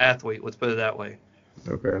a athlete. Let's put it that way.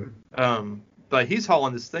 Okay. But he's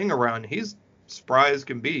hauling this thing around. He's spry as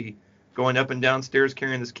can be, going up and down stairs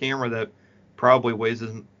carrying this camera that probably weighs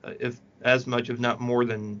as much, if not more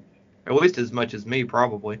than, at least as much as me,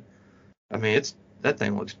 probably. I mean, that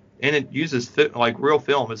thing looks, and it uses like real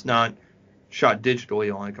film. It's not shot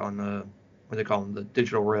digitally like on the, what they call them, the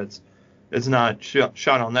digital reds. It's not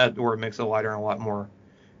shot on that where it makes it lighter and a lot more.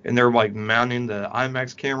 And they're like mounting the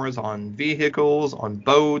IMAX cameras on vehicles, on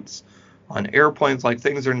boats, on airplanes, like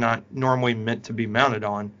things are not normally meant to be mounted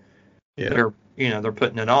on. Yeah. They're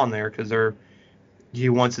putting it on there because he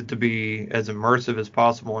wants it to be as immersive as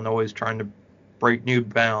possible and always trying to break new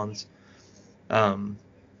bounds. I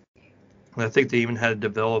think they even had to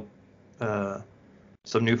develop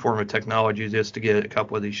some new form of technology just to get a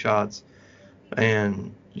couple of these shots.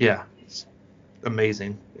 And yeah, it's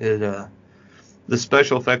amazing. The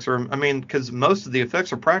special effects because most of the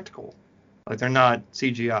effects are practical. Like they're not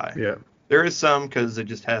CGI. Yeah. There is some because it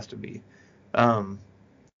just has to be.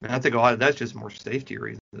 And I think a lot of that's just more safety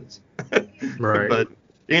reasons. Right. But,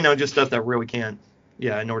 just stuff that really can't,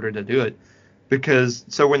 in order to do it. Because,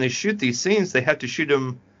 so when they shoot these scenes, they have to shoot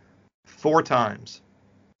them 4 times.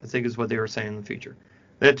 I think is what they were saying in the feature.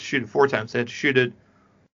 They had to shoot it 4 times. They had to shoot it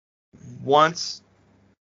once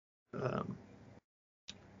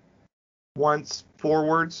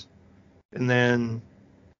forwards, and then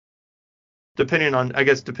depending on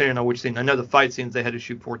which scene. I know the fight scenes they had to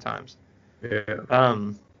shoot 4 times. Yeah.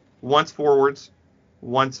 Once forwards,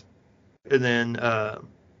 once, and then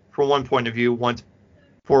from one point of view, once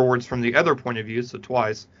forwards from the other point of view, so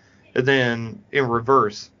twice, and then in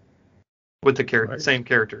reverse with the same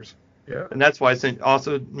characters. Yeah. And that's why I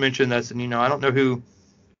also mentioned this, and I don't know who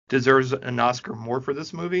deserves an Oscar more for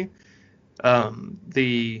this movie.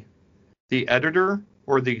 The editor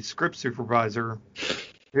or the script supervisor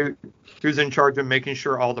who's in charge of making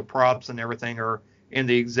sure all the props and everything are in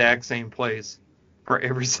the exact same place for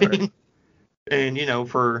every scene. Right. And,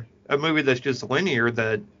 for a movie that's just linear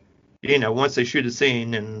that, once they shoot a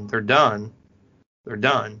scene and they're done.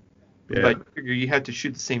 Yeah. But you have to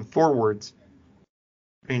shoot the scene forwards,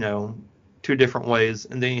 2 different ways,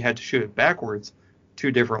 and then you had to shoot it backwards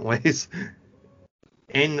 2 different ways.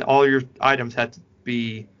 And all your items had to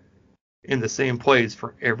be in the same place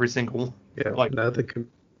for every single. Yeah, nothing can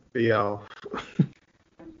be off.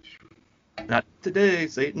 Not today,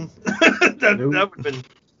 Satan. That would have been.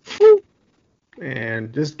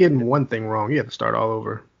 And just getting one thing wrong, you have to start all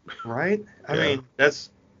over. Right? I mean, that's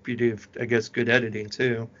beauty of, I guess, good editing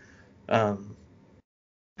too. But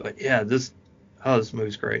yeah, this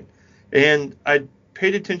movie's great. And I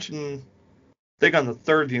paid attention, I think on the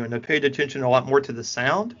third viewing, I paid attention a lot more to the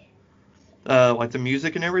sound, like the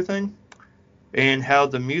music and everything, and how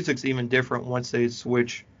the music's even different once they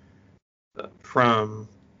switch from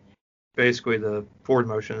basically the forward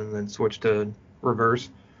motion and then switch to reverse.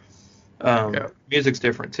 Music's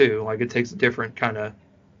different too. Like it takes a different kind of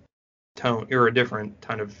tone or a different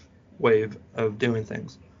kind of wave of doing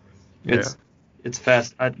things. It's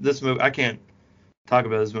fast. This movie, I can't talk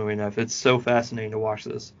about this movie enough. It's so fascinating to watch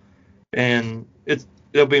this, and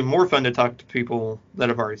it'll be more fun to talk to people that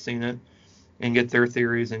have already seen it and get their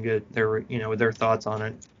theories and get their their thoughts on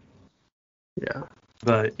it. Yeah.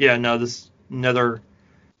 But yeah, no, this another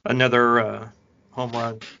home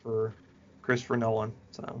run for Christopher Nolan.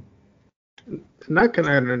 So. And I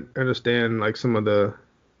can understand like some of the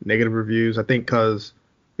negative reviews. I think because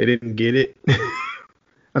they didn't get it.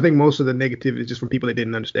 I think most of the negativity is just from people that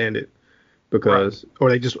didn't understand it because,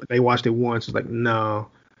 or they watched it once. It's like, no.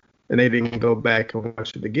 And they didn't go back and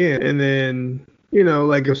watch it again. And then,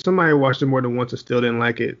 like if somebody watched it more than once and still didn't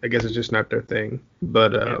like it, I guess it's just not their thing.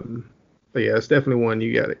 But But yeah, it's definitely one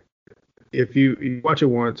you got it. If you watch it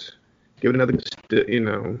once, give it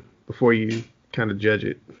another, before you kind of judge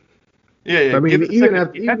it. Yeah, yeah. I Give mean, it a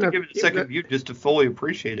second. You have to give it a second view just to fully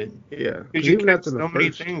appreciate it, yeah, because because you even catch after the so many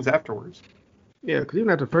first, things afterwards. yeah, because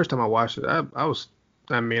even after the first time I watched it,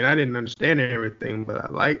 I mean, I didn't understand everything,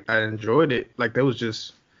 but I enjoyed it. Like that was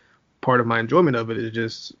just part of my enjoyment of it is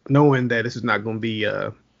just knowing that this is not going to be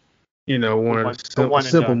A one one, of a a one and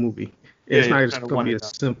simple done. movie. Yeah, It's yeah. not It's just not a going to one be and a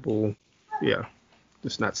done. simple, yeah,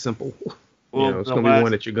 it's not simple. Well, It's going to be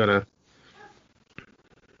one that you're gonna,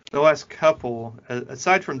 the last couple,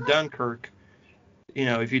 aside from Dunkirk,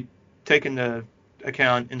 if you take into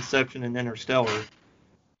account Inception and Interstellar,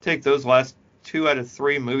 take those last 2 out of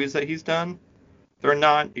 3 movies that he's done, they're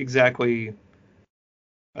not exactly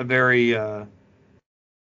a very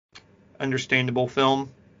understandable film.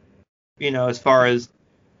 As far as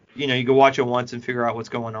you can watch it once and figure out what's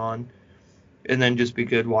going on, and then just be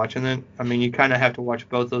good watching it. I mean, you kind of have to watch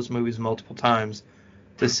both those movies multiple times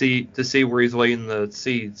to see where he's laying the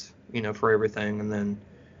seeds, for everything, and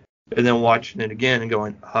then watching it again and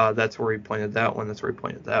going, that's where he planted that one, that's where he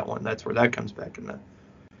planted that one, that's where that comes back in.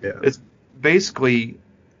 yeah, It's basically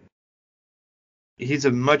he's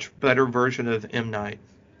a much better version of M. Night.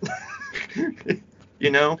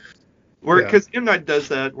 you know, where yeah, because M. Night does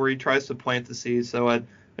that where he tries to plant the seeds. So at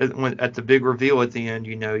the big reveal at the end,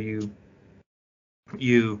 you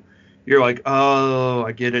you're like, oh,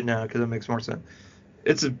 I get it now because it makes more sense.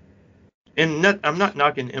 It's a and not, I'm not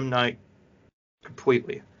knocking M. Night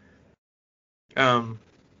completely, um,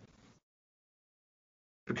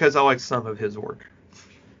 because I like some of his work,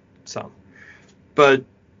 some, but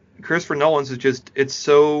Christopher Nolan's is just it's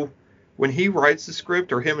so when he writes the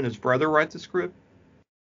script or him and his brother write the script,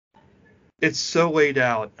 it's so laid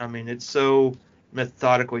out. I mean, it's so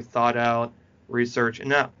methodically thought out research, and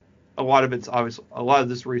not a lot of it's obviously a lot of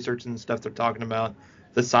this research and stuff they're talking about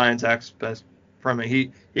the science aspect from it.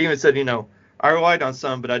 He even said, I relied on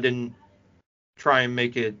some, but I didn't try and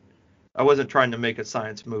make it. I wasn't trying to make a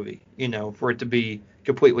science movie, for it to be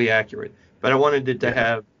completely accurate. But yeah, I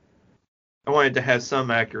wanted to have some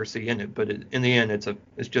accuracy in it. But in the end, it's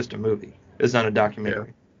just a movie. It's not a yeah,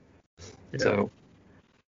 documentary. yeah. So,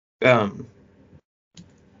 um,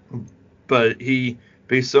 but he's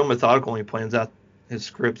so methodical and he plans out his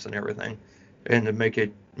scripts and everything, and to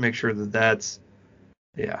make sure that's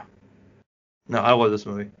yeah. No, I love this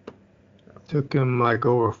movie. Took him like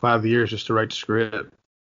over 5 years just to write the script.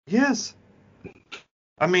 Yes,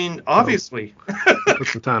 I mean So obviously. he put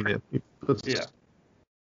some time in. He put Yeah.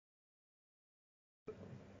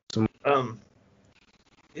 some. Um.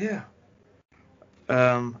 Yeah.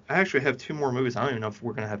 I actually have 2 more movies. I don't even know if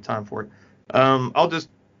we're gonna have time for it. I'll just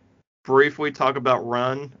briefly talk about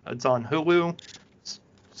Run. It's on Hulu,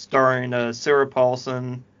 starring Sarah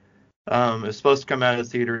Paulson. It's supposed to come out of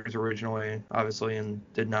theaters originally, obviously, and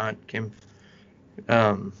did not. Came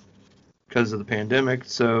um, because of the pandemic.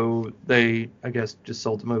 So they, I guess, just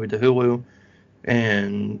sold the movie to Hulu,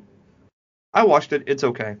 and I watched it. It's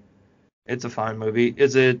okay. It's a fine movie.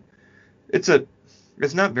 Is it? It's a.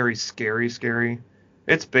 It's not very scary. Scary.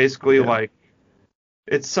 It's basically Yeah, like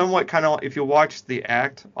it's somewhat kind of if you watch The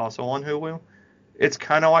Act also on Hulu, it's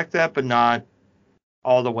kind of like that, but not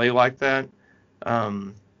all the way like that.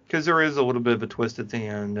 Because there is a little bit of a twist at the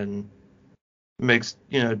end and makes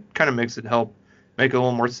kind of makes it help make a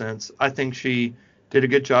little more sense. I think she did a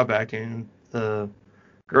good job acting. The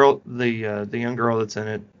young girl that's in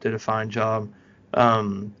it did a fine job.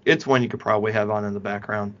 It's one you could probably have on in the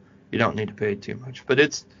background. You don't need to pay too much, but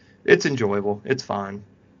it's enjoyable. It's fine.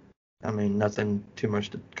 I mean, nothing too much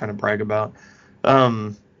to kind of brag about.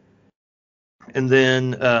 Um, and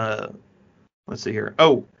then let's see here.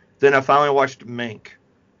 Oh, then I finally watched Mank,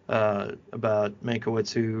 about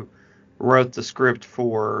Mankiewicz, who wrote the script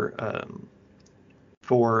for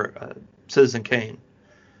Citizen Kane,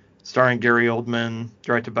 starring Gary Oldman,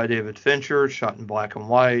 directed by David Fincher, shot in black and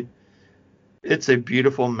white. It's a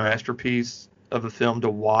beautiful masterpiece of a film to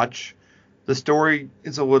watch. The story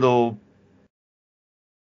is a little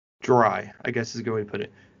dry, I guess is a good way to put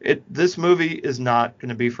it. This movie is not going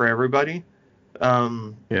to be for everybody.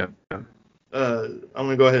 Um, yeah, yeah, I'm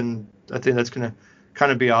gonna go ahead and I think that's gonna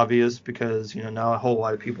kind of be obvious because now a whole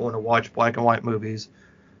lot of people want to watch black and white movies,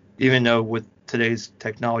 even though with today's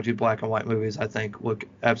technology, black and white movies I think look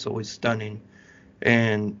absolutely stunning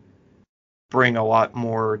and bring a lot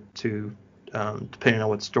more to, depending on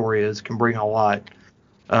what the story is, can bring a lot,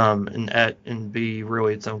 and be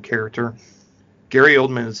really its own character. Gary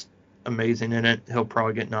Oldman is amazing in it. He'll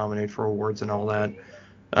probably get nominated for awards and all that.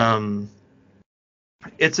 Um,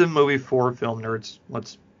 it's a movie for film nerds.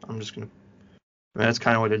 I'm just gonna That's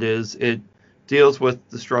kind of what it is. It deals with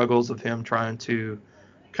the struggles of him trying to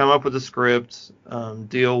come up with a script,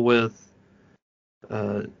 deal with.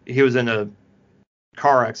 He was in a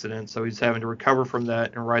car accident, so he's having to recover from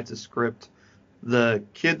that and write the script. The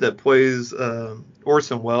kid that plays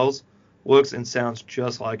Orson Welles looks and sounds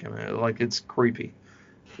just like him. Like, it's creepy.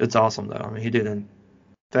 It's awesome though. I mean, he did a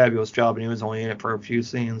fabulous job, and he was only in it for a few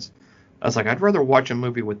scenes. I was like, I'd rather watch a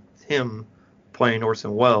movie with him playing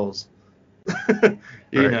Orson Welles,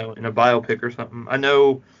 you know, in a biopic or something. I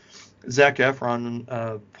know Zac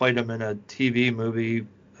Efron played him in a TV movie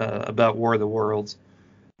about War of the Worlds.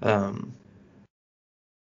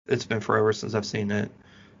 It's been forever since I've seen it.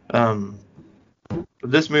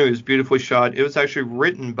 This movie is beautifully shot. It was actually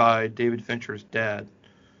written by David Fincher's dad,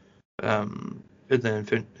 and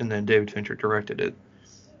then David Fincher directed it.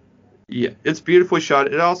 Yeah, it's beautifully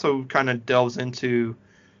shot. It also kind of delves into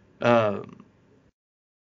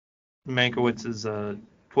Mankiewicz's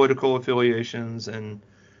political affiliations and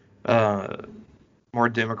more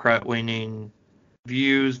Democrat-leaning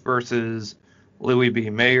views versus Louis B.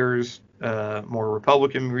 Mayer's more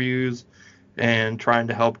Republican views, and trying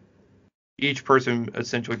to help each person,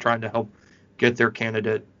 essentially trying to help get their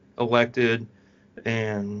candidate elected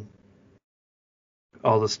and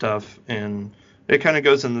all the stuff. And it kind of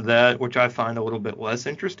goes into that, which I find a little bit less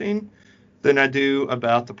interesting than I do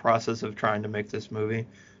about the process of trying to make this movie.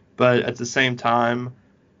 But at the same time,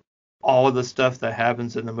 all of the stuff that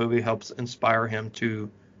happens in the movie helps inspire him to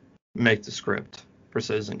make the script for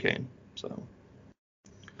Citizen Kane. So,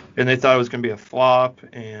 and they thought it was going to be a flop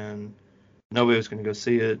and nobody was going to go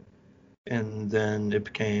see it. And then it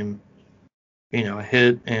became, you know, a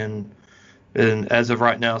hit. And as of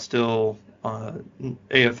right now, still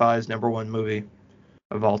AFI's #1 movie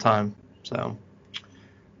of all time. So,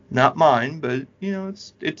 not mine, but, you know,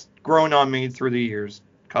 it's grown on me through the years.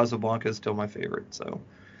 Casablanca is still my favorite. So,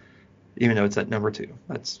 even though it's at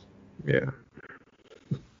 #2, yeah.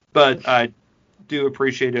 But I do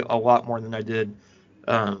appreciate it a lot more than I did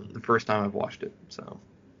the first time I've watched it. So,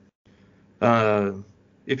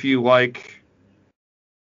 if you like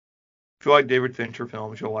David Fincher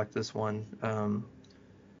films, you'll like this one.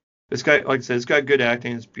 It's got, like I said, it's got good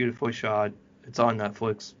acting. It's beautifully shot. It's on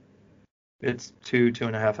Netflix. It's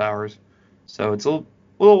 2.5 hours, so it's a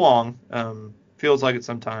little long. Feels like it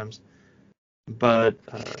sometimes, but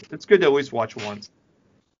it's good to at least watch once.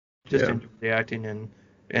 Just enjoy the acting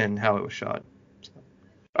and how it was shot. So.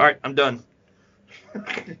 All right, I'm done.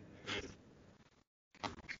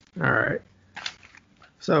 All right.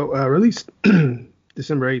 So, released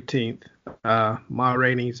December 18th, Ma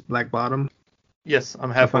Rainey's Black Bottom. Yes,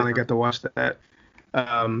 I'm happy. I finally got to watch that.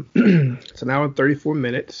 It's an hour and 34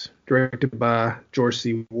 minutes, directed by George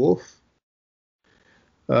C. Wolfe.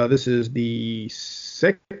 This is the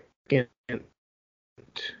second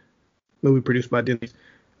movie produced by Disney,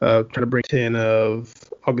 trying to bring 10 of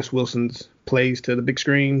August Wilson's plays to the big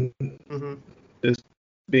screen. Mm-hmm. This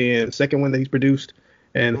being the second one that he's produced,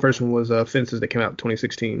 and the first one was Fences that came out in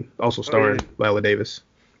 2016, also starring Viola Davis.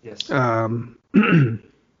 Yes.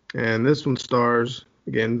 And this one stars,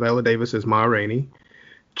 again, Viola Davis as Ma Rainey,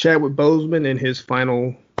 Chadwick Boseman in his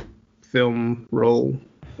final film role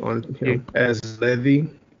as Levy.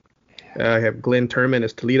 I have Glenn Turman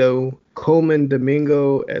as Toledo, Coleman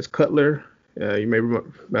Domingo as Cutler. You may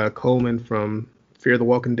remember Coleman from Fear the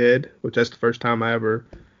Walking Dead, which that's the first time I ever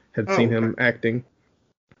had seen him acting.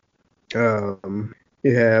 You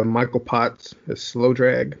have Michael Potts as Slow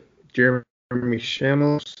Drag, Jeremy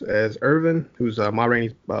Shamos as Irvin, who's Ma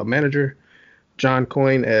Rainey's manager, John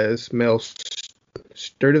Coyne as Mel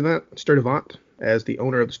Sturdivant as the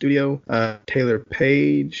owner of the studio, Taylor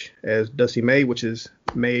Page as Dusty May, which is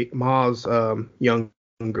Ma's young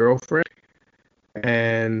girlfriend,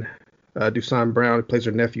 and Dusan Brown plays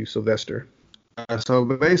her nephew Sylvester. So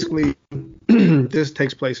basically, this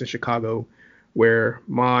takes place in Chicago, where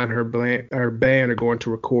Ma and her band are going to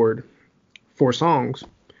record 4 songs,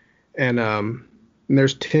 and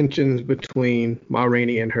there's tensions between Ma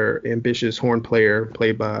Rainey and her ambitious horn player,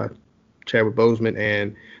 played by Chadwick Boseman,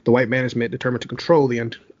 and the white management determined to control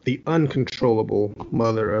the uncontrollable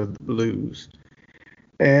mother of the blues.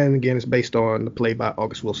 And again, it's based on the play by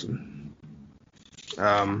August Wilson.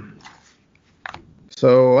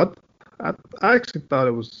 So I actually thought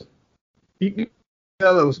it was, you can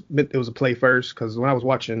tell it was a play first, because when I was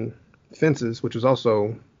watching Fences, which was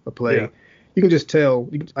also a play, you can just tell,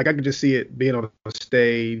 I could just see it being on a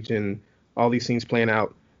stage and all these scenes playing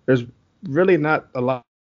out. There's really not a lot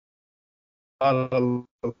of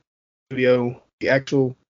studio, the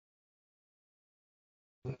actual,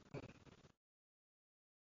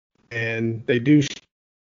 and they do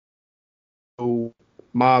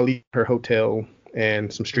Molly, her hotel,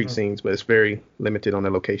 and some street scenes, but it's very limited on the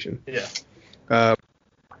location. Yeah.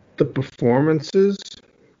 The performances,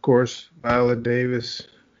 of course, Viola Davis.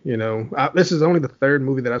 This is only the third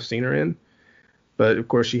movie that I've seen her in, but of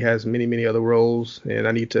course she has many, many other roles, and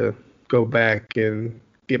I need to go back and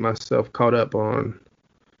get myself caught up on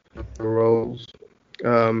the roles.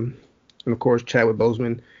 And of course, Chadwick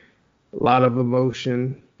Boseman, a lot of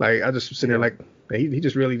emotion. Like, I just was sitting there like, he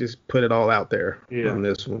just really just put it all out there on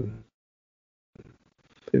this one.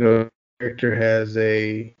 The character has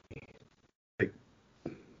a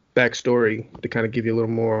backstory to kind of give you a little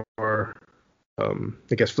more, I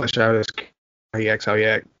guess, flesh out how he acts.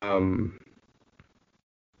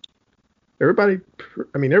 Everybody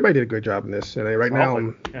did a good job in this. And right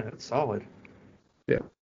now, it's solid. Yeah.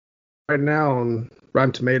 Right now on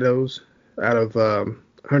Rotten Tomatoes, out of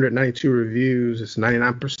 192 reviews, it's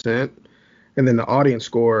 99%. And then the audience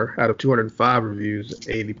score out of 205 reviews,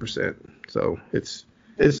 80%. So it's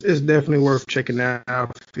definitely worth checking out.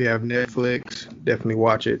 If you have Netflix, definitely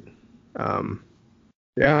watch it.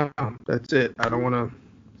 Yeah, that's it. I don't want to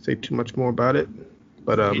say too much more about it,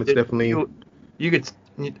 but it's definitely.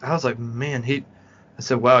 I was like, man, I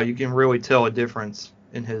said, wow, you can really tell a difference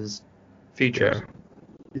in his features.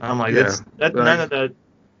 Yeah. I'm like, that's none of that,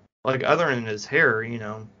 like, other than his hair,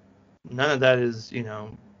 none of that is,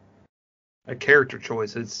 a character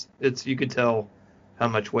choice. It's you could tell how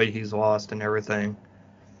much weight he's lost and everything.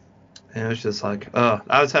 And it was just like,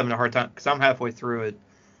 I was having a hard time because I'm halfway through it.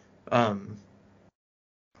 And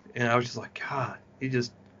I was just like, God, he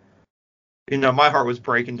just, my heart was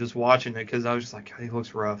breaking just watching it because I was just like, God, he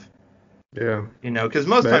looks rough. Yeah. Because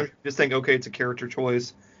most times you just think, okay, it's a character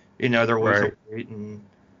choice. They're losing weight and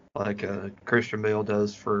like Christian Bale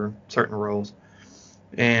does for certain roles.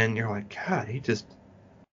 And you're like, God, he just,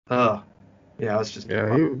 yeah, it's just.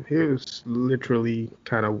 Yeah, he was literally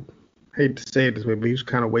kind of, hate to say it this way, but he was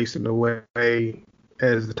kind of wasting away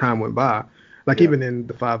as the time went by. Like even in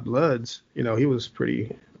The Five Bloods, he was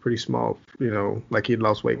pretty small. Like he'd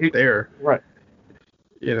lost weight there. Right.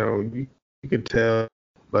 You could tell,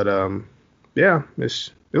 but yeah,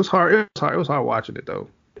 it was hard. It was hard watching it though.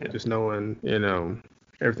 Yeah. Just knowing,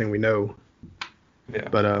 everything we know. Yeah.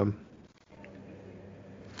 But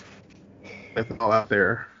it's all out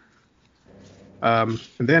there. And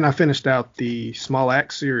then I finished out the Small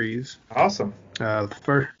Axe series. Awesome.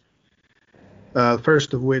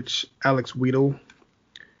 First of which, Alex Wheatle,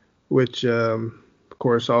 which, of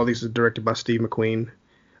course, all these is directed by Steve McQueen.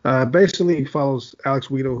 Basically follows Alex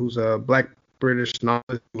Wheatle, who's a black British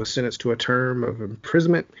novelist who was sentenced to a term of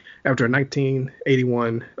imprisonment after a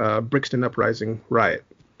 1981 Brixton Uprising riot.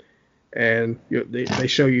 And they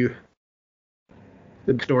show you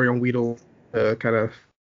the story on Wheatle, kind of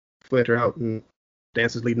flitter out and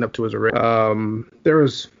dances leading up to his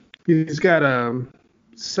arrest. He's got a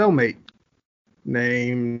cellmate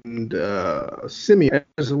named Simeon.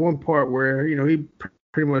 There's one part where he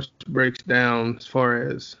pretty much breaks down as far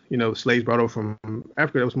as slaves brought over from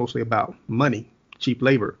Africa. That was mostly about money, cheap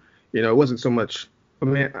labor. It wasn't so much.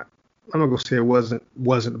 I'm not gonna say it wasn't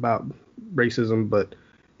about racism, but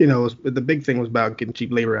the big thing was about getting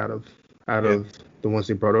cheap labor out of the ones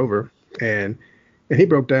they brought over. And he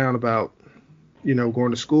broke down about going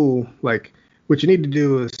to school, like what you need to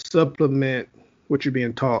do is supplement what you're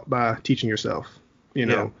being taught by teaching yourself.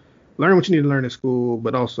 Learn what you need to learn in school,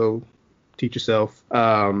 but also teach yourself.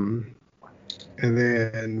 And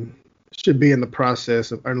then should be in the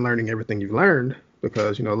process of unlearning everything you've learned,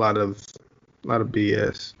 because a lot of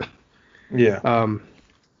BS. Yeah.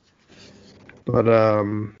 But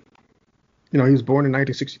he was born in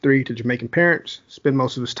 1963 to Jamaican parents. Spent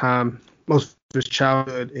most of his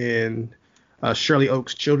childhood in Shirley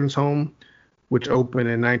Oaks Children's Home, which opened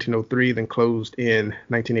in 1903, then closed in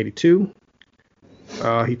 1982.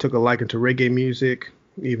 He took a liking to reggae music,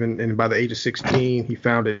 and by the age of 16,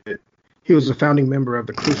 he was a founding member of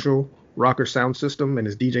the Crucial Rocker sound system, and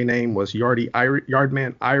his DJ name was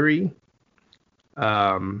Yardman Irie.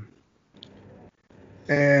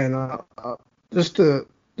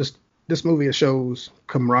 This movie shows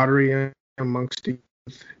camaraderie amongst the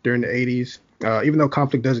youth during the 80s. Even though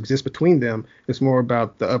conflict does exist between them, it's more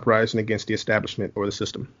about the uprising against the establishment or the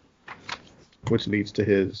system, which leads to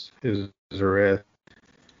his arrest.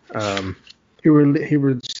 He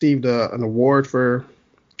received an award for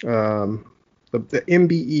the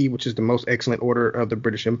MBE, which is the Most Excellent Order of the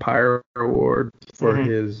British Empire Award, for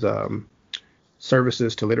his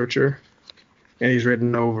services to literature, and he's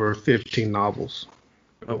written over 15 novels.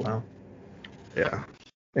 Oh wow! Yeah,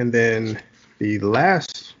 and then the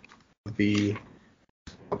last, the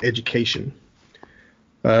Education.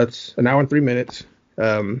 It's an hour and 3 minutes.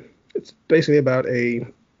 It's basically about a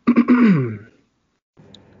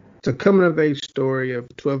it's a coming of age story of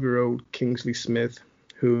 12-year-old Kingsley Smith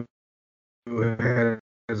who has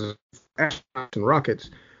astronauts and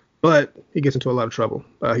rockets, but he gets into a lot of trouble.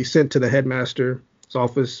 He's sent to the headmaster's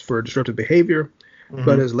office for disruptive behavior,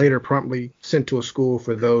 but is later promptly sent to a school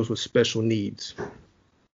for those with special needs.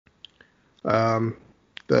 The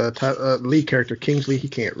lead character, Kingsley, he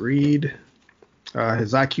can't read.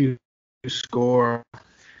 His IQ score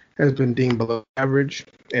has been deemed below average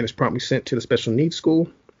and is promptly sent to the special needs school.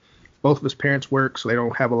 Both of his parents work, so they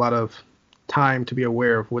don't have a lot of time to be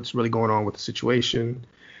aware of what's really going on with the situation.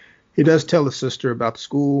 He does tell his sister about the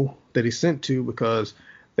school that he's sent to because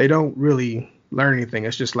they don't really learn anything.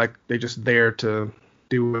 It's just like they're just there to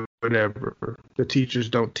do whatever. The teachers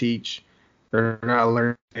don't teach. They're not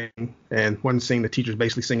learning. And one scene, the teacher's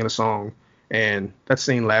basically singing a song, and that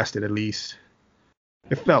scene lasted at least,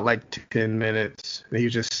 it felt like 10 minutes. And he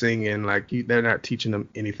was just singing, like they're not teaching them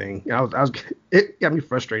anything. It got me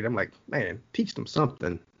frustrated. I'm like, man, teach them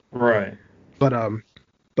something. Right. But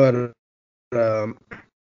the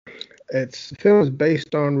film is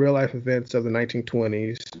based on real life events of the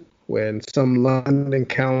 1920s when some London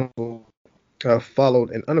council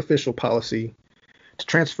followed an unofficial policy to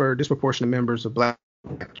transfer disproportionate members of black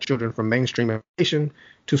children from mainstream education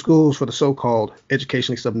to schools for the so-called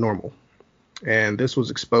educationally subnormal. And this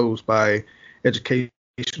was exposed by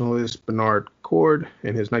educationalist Bernard Cord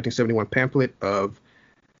in his 1971 pamphlet of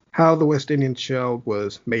how the West Indian child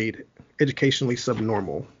was made educationally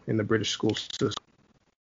subnormal in the British school system.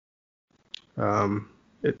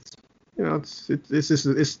 This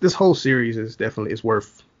whole series is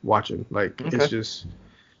worth watching. Like, It's just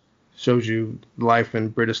shows you life in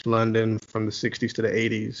British London from the 60s to the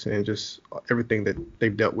 80s and just everything that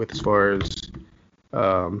they've dealt with as far as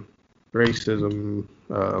racism,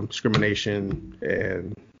 discrimination,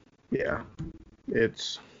 and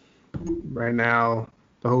it's right now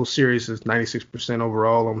the whole series is 96%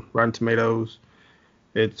 overall on Rotten Tomatoes.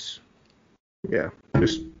 Just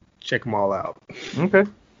check them all out. Okay.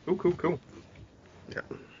 Cool. Yeah.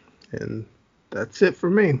 And that's it for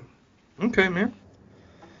me. Okay, man.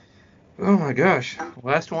 Oh my gosh.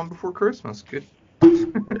 Last one before Christmas. Good.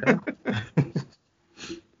 Yeah.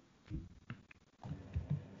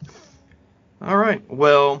 All right.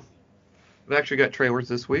 Well, we've actually got trailers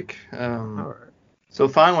this week. All right. So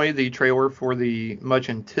finally, the trailer for the much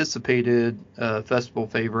anticipated festival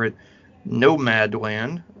favorite,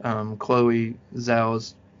 Nomadland, Chloe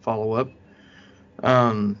Zhao's follow-up,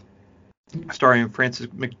 starring Frances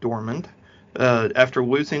McDormand. After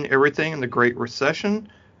losing everything in the Great Recession,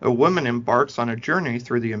 a woman embarks on a journey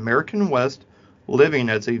through the American West, living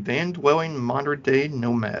as a van-dwelling modern-day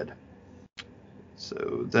nomad.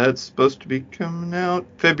 So that's supposed to be coming out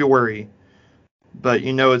February. But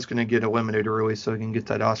it's going to get a limited release so you can get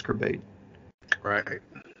that Oscar bait. Right.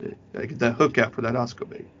 Get that hook out for that Oscar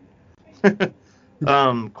bait.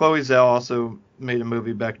 Chloe Zhao also made a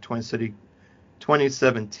movie back in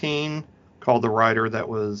 2017 called The Rider that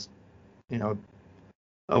was, a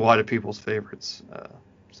lot of people's favorites.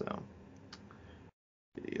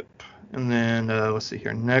 Yep. And then let's see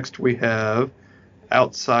here. Next we have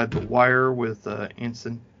Outside the Wire with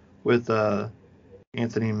Anthony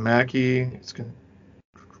Mackie. It's gonna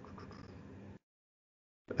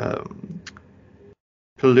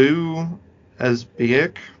Kalu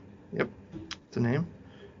Asbiek. Yep, that's the name.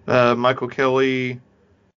 Michael Kelly,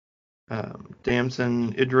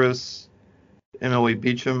 Damson Idris, Emily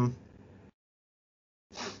Beecham.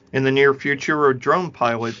 In the near future, a drone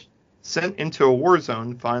pilot sent into a war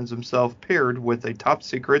zone finds himself paired with a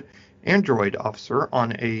top-secret android officer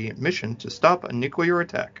on a mission to stop a nuclear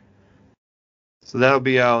attack. So that'll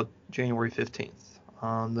be out January 15th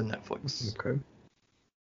on the Netflix. Okay.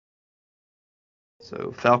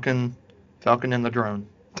 So Falcon and the drone.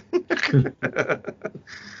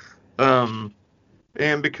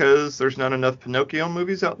 And because there's not enough Pinocchio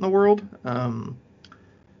movies out in the world,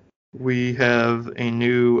 we have a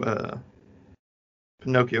new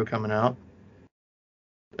Pinocchio coming out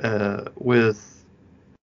with...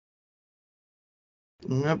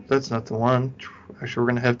 Nope, that's not the one. Actually, we're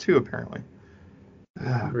going to have two, apparently.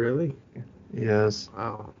 Really? Yes.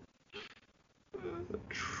 Wow.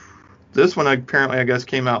 This one apparently, I guess,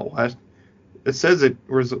 came out last. It says it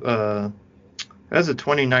was has a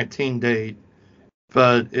 2019 date,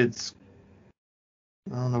 but it's,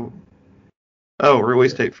 I don't know. Oh,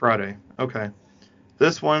 release date Friday. Okay.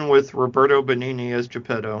 This one with Roberto Benigni as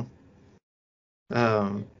Geppetto.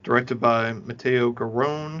 Directed by Matteo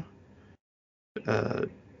Garrone. I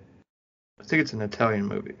think it's an Italian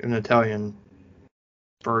movie, an Italian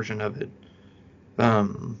version of it.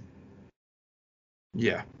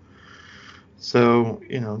 Yeah. So,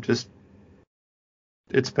 just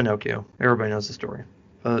it's Pinocchio. Everybody knows the story.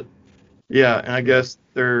 But yeah, and I guess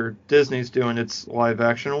Disney's doing its live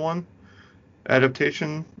action one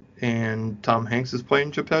adaptation, and Tom Hanks is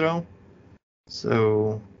playing Geppetto.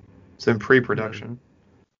 So it's in pre-production.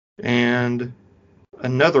 And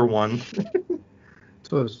another one.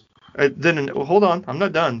 Hold on, I'm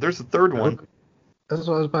not done. There's a third one. That's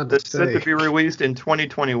what I was about to say. That's set to be released in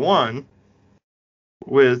 2021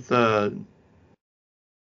 with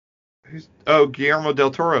Guillermo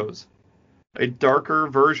del Toro's. A darker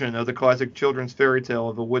version of the classic children's fairy tale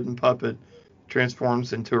of a wooden puppet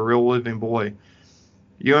transforms into a real living boy.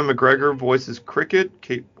 Ewan McGregor voices Cricket.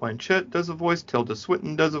 Kate Blanchett does a voice. Tilda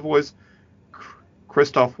Swinton does a voice.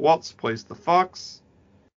 Christoph Waltz plays the fox.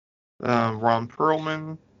 Ron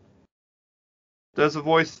Perlman does a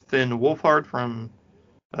voice. Finn Wolfhard from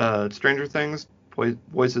Stranger Things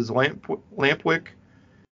voices Lampwick.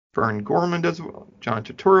 Vern Gorman does John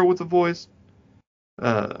Turturro with a voice.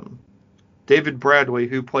 David Bradley,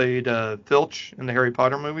 who played Filch in the Harry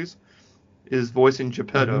Potter movies, is voicing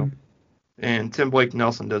Geppetto. Mm-hmm. And Tim Blake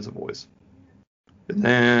Nelson does a voice. And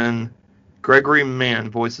then Gregory Mann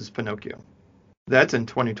voices Pinocchio. That's in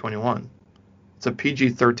 2021. It's a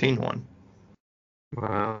PG-13 one.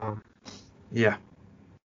 Wow. Yeah.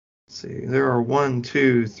 Let's see. There are 1,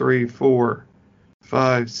 2, 3, 4,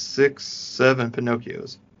 5, 6, 7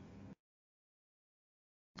 Pinocchios.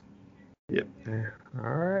 Yep. Yeah. All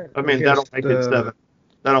right. I mean, that'll make it 7.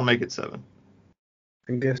 That'll make it 7.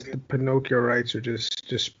 I guess the Pinocchio rights are just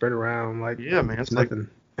spread around like man, it's nothing.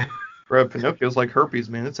 Like, bro, Pinocchio's like herpes,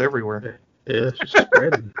 man. It's everywhere. Yeah, it's just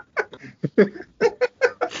spreading.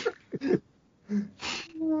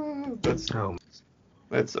 That's so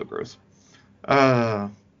gross. Yeah,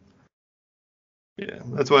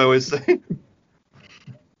 that's what I always say.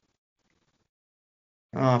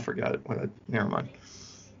 I forgot it. Never mind.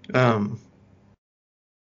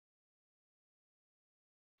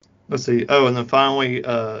 Let's see. Oh, and then finally,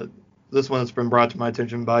 this one that's been brought to my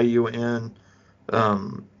attention by you and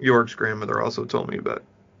York's grandmother also told me about.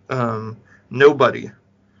 Nobody.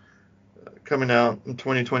 Coming out in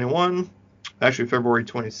 2021, actually February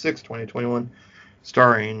 26, 2021,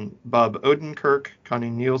 starring Bob Odenkirk, Connie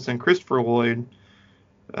Nielsen, Christopher Lloyd.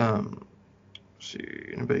 See,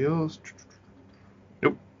 anybody else?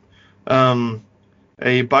 Nope.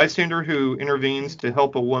 A bystander who intervenes to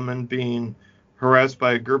help a woman being harassed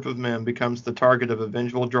by a group of men becomes the target of a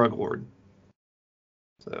vengeful drug lord.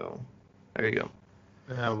 So, there you go.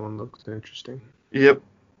 That one looks interesting. Yep.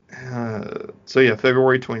 So yeah,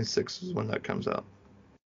 February 26th is when that comes out.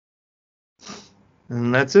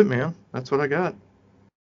 And that's it, man. That's what I got.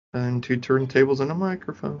 And 2 turntables and a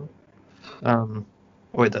microphone.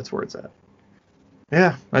 Wait, that's where it's at.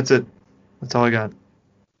 Yeah, that's it. That's all I got.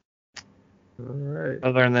 All right.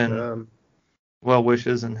 Other than well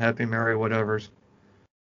wishes and happy merry whatevers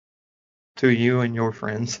to you and your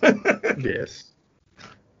friends. Yes.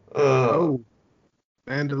 Oh,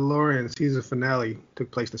 Mandalorian season finale took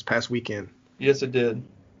place this past weekend. Yes, it did.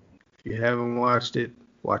 If you haven't watched it,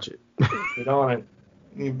 watch it. Get on it.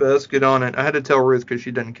 You best get on it. I had to tell Ruth because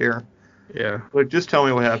she didn't care. Yeah. Like, just tell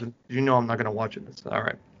me what happened. You know I'm not going to watch it. It's all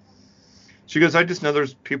right. She goes, I just know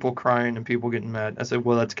there's people crying and people getting mad. I said,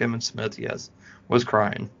 well, that's Kevin Smith, yes. Was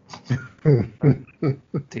crying.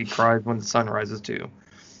 He cried when the sun rises, too.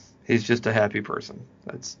 He's just a happy person.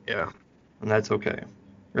 Yeah. And that's okay.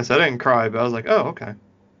 I said I didn't cry, but I was like, oh, okay.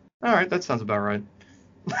 All right, that sounds about right.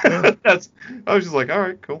 Yeah. I was just like, all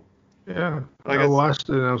right, cool. Yeah. I watched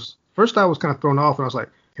it, and I was kind of thrown off, and I was like,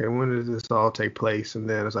 okay, when does this all take place? And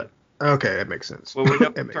then I was like, okay, that makes sense. Well, we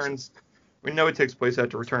know we know it takes place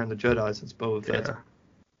after Return of the Jedi, since Boba Fett.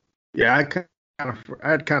 Yeah, I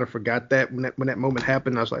had kind of forgot that when that moment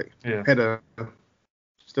happened. I was like,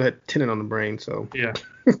 still had Tenet on the brain, so yeah,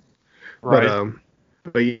 right.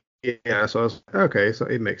 But yeah, so I was like, okay, so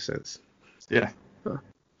it makes sense. Yeah,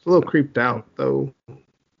 it's a little creeped out though.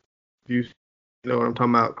 You know what I'm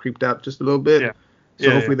talking about? Creeped out just a little bit. Yeah. So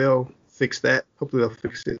hopefully they'll fix that. Hopefully they'll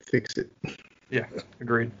fix it. Yeah,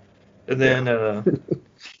 agreed. And then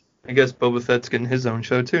I guess Boba Fett's getting his own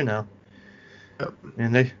show too now. Yep.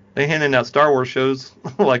 And they handing out Star Wars shows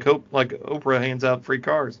like Oprah hands out free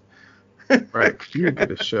cars. Right. You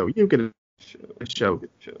get a show. You get a show.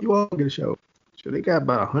 You all get a show. So they got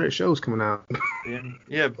about 100 shows coming out.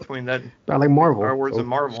 Yeah, between that. Not like Marvel. Star Wars and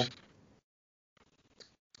Marvel. It's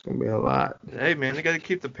gonna be a lot. Hey man, they got to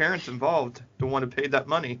keep the parents involved. The one who paid that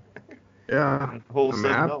money. Yeah.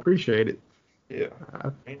 I appreciate it. Yeah.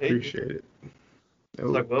 I appreciate it. It's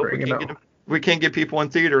like, well, we can't get people in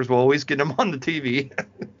theaters, we'll always get them on the TV.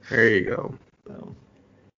 There you go. So,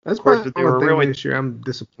 that's probably the only thing this year I'm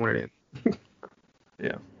disappointed in.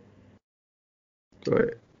 Yeah. Go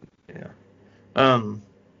ahead. Yeah.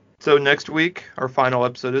 So next week, our final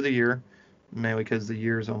episode of the year, mainly because the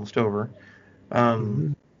year is almost over.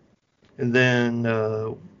 And then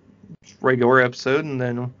regular episode, and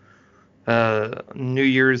then New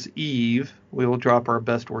Year's Eve, we will drop our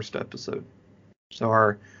best worst episode.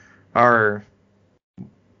 So our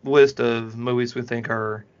list of movies we think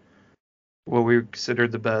are what we consider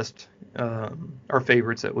the best, our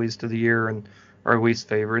favorites at least of the year, and our least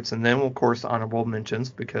favorites, and then of course honorable mentions,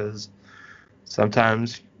 because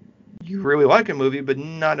sometimes you really like a movie but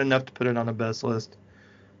not enough to put it on a best list,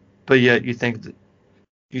 but yet you think that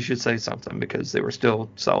you should say something because they were still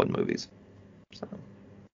solid movies. So,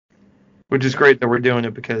 which is great that we're doing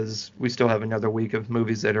it, because we still have another week of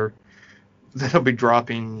movies that'll be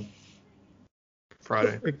dropping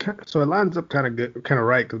Friday. So it lines up kind of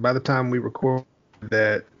right, because by the time we record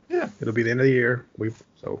that, it'll be the end of the year.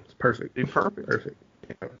 So it's perfect. Be perfect.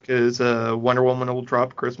 Because Wonder Woman will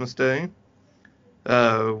drop Christmas Day.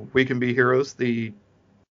 We Can Be Heroes, the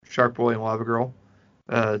Shark Boy and Lava Girl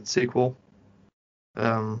sequel,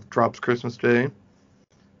 drops Christmas Day,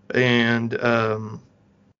 and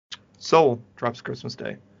Soul drops Christmas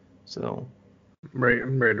Day. So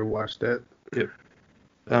I'm ready to watch that. Yep.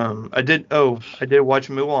 I did watch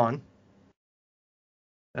Mulan,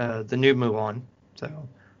 the new Mulan. So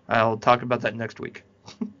I'll talk about that next week.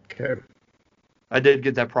 Okay. I did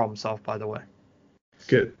get that problem solved, by the way.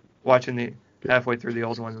 Good. Watching halfway through the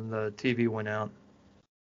old one, and the TV went out.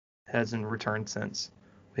 Hasn't returned since.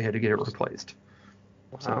 We had to get it replaced.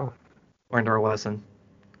 Wow. So, learned our lesson.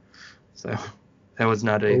 So that was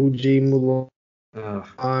not a OG Mulan.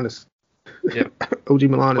 Honest. Yep. OG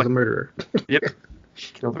Mulan is a murderer. Yep.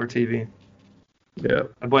 Killed our TV. Yeah.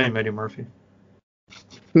 I blame Eddie Murphy.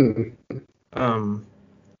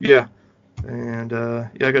 Yeah. And I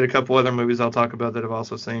got a couple other movies I'll talk about that I've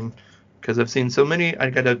also seen, because I've seen so many. I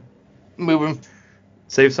gotta move them,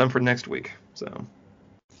 save some for next week. So,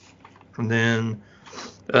 and then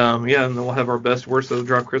and then we'll have our best worst that'll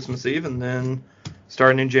drop Christmas Eve, and then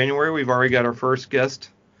starting in January, we've already got our first guest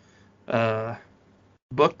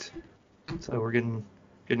booked. So we're getting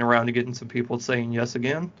around to getting some people saying yes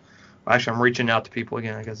again. Actually, I'm reaching out to people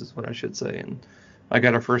again, I guess is what I should say. And I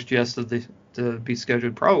got our first yes to be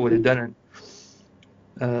scheduled. Probably would have done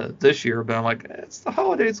it this year, but I'm like, it's the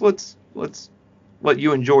holidays. Let's let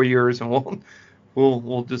you enjoy yours, and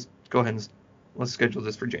we'll just go ahead and let's schedule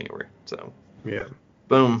this for January. So yeah,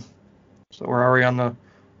 boom. So we're already on a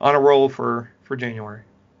roll for January.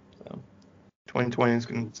 So 2020 is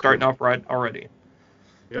starting off right already.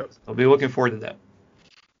 Yep. I'll be looking forward to that.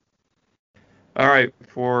 All right,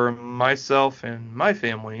 for myself and my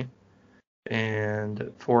family,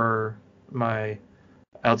 and for my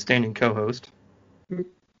outstanding co-host,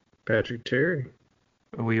 Patrick Terry,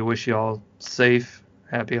 we wish you all safe,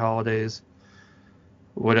 happy holidays,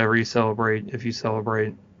 whatever you celebrate. If you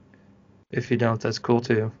celebrate, if you don't, that's cool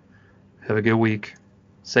too. Have a good week,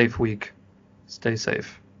 safe week, stay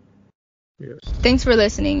safe. Yes. Thanks for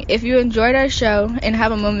listening. If you enjoyed our show and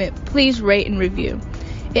have a moment, please rate and review.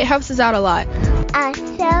 It helps us out a lot.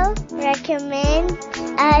 Also, recommend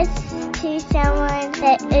us to someone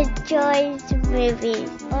that enjoys movies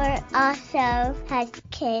or also has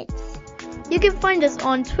kids. You can find us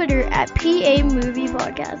on Twitter at PA Movie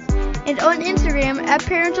Podcast and on Instagram at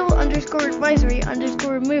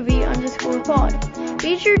parental_advisory_movie_pod.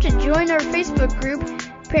 Be sure to join our Facebook group,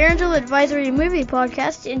 Parental Advisory Movie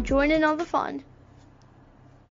Podcast, and join in on the fun.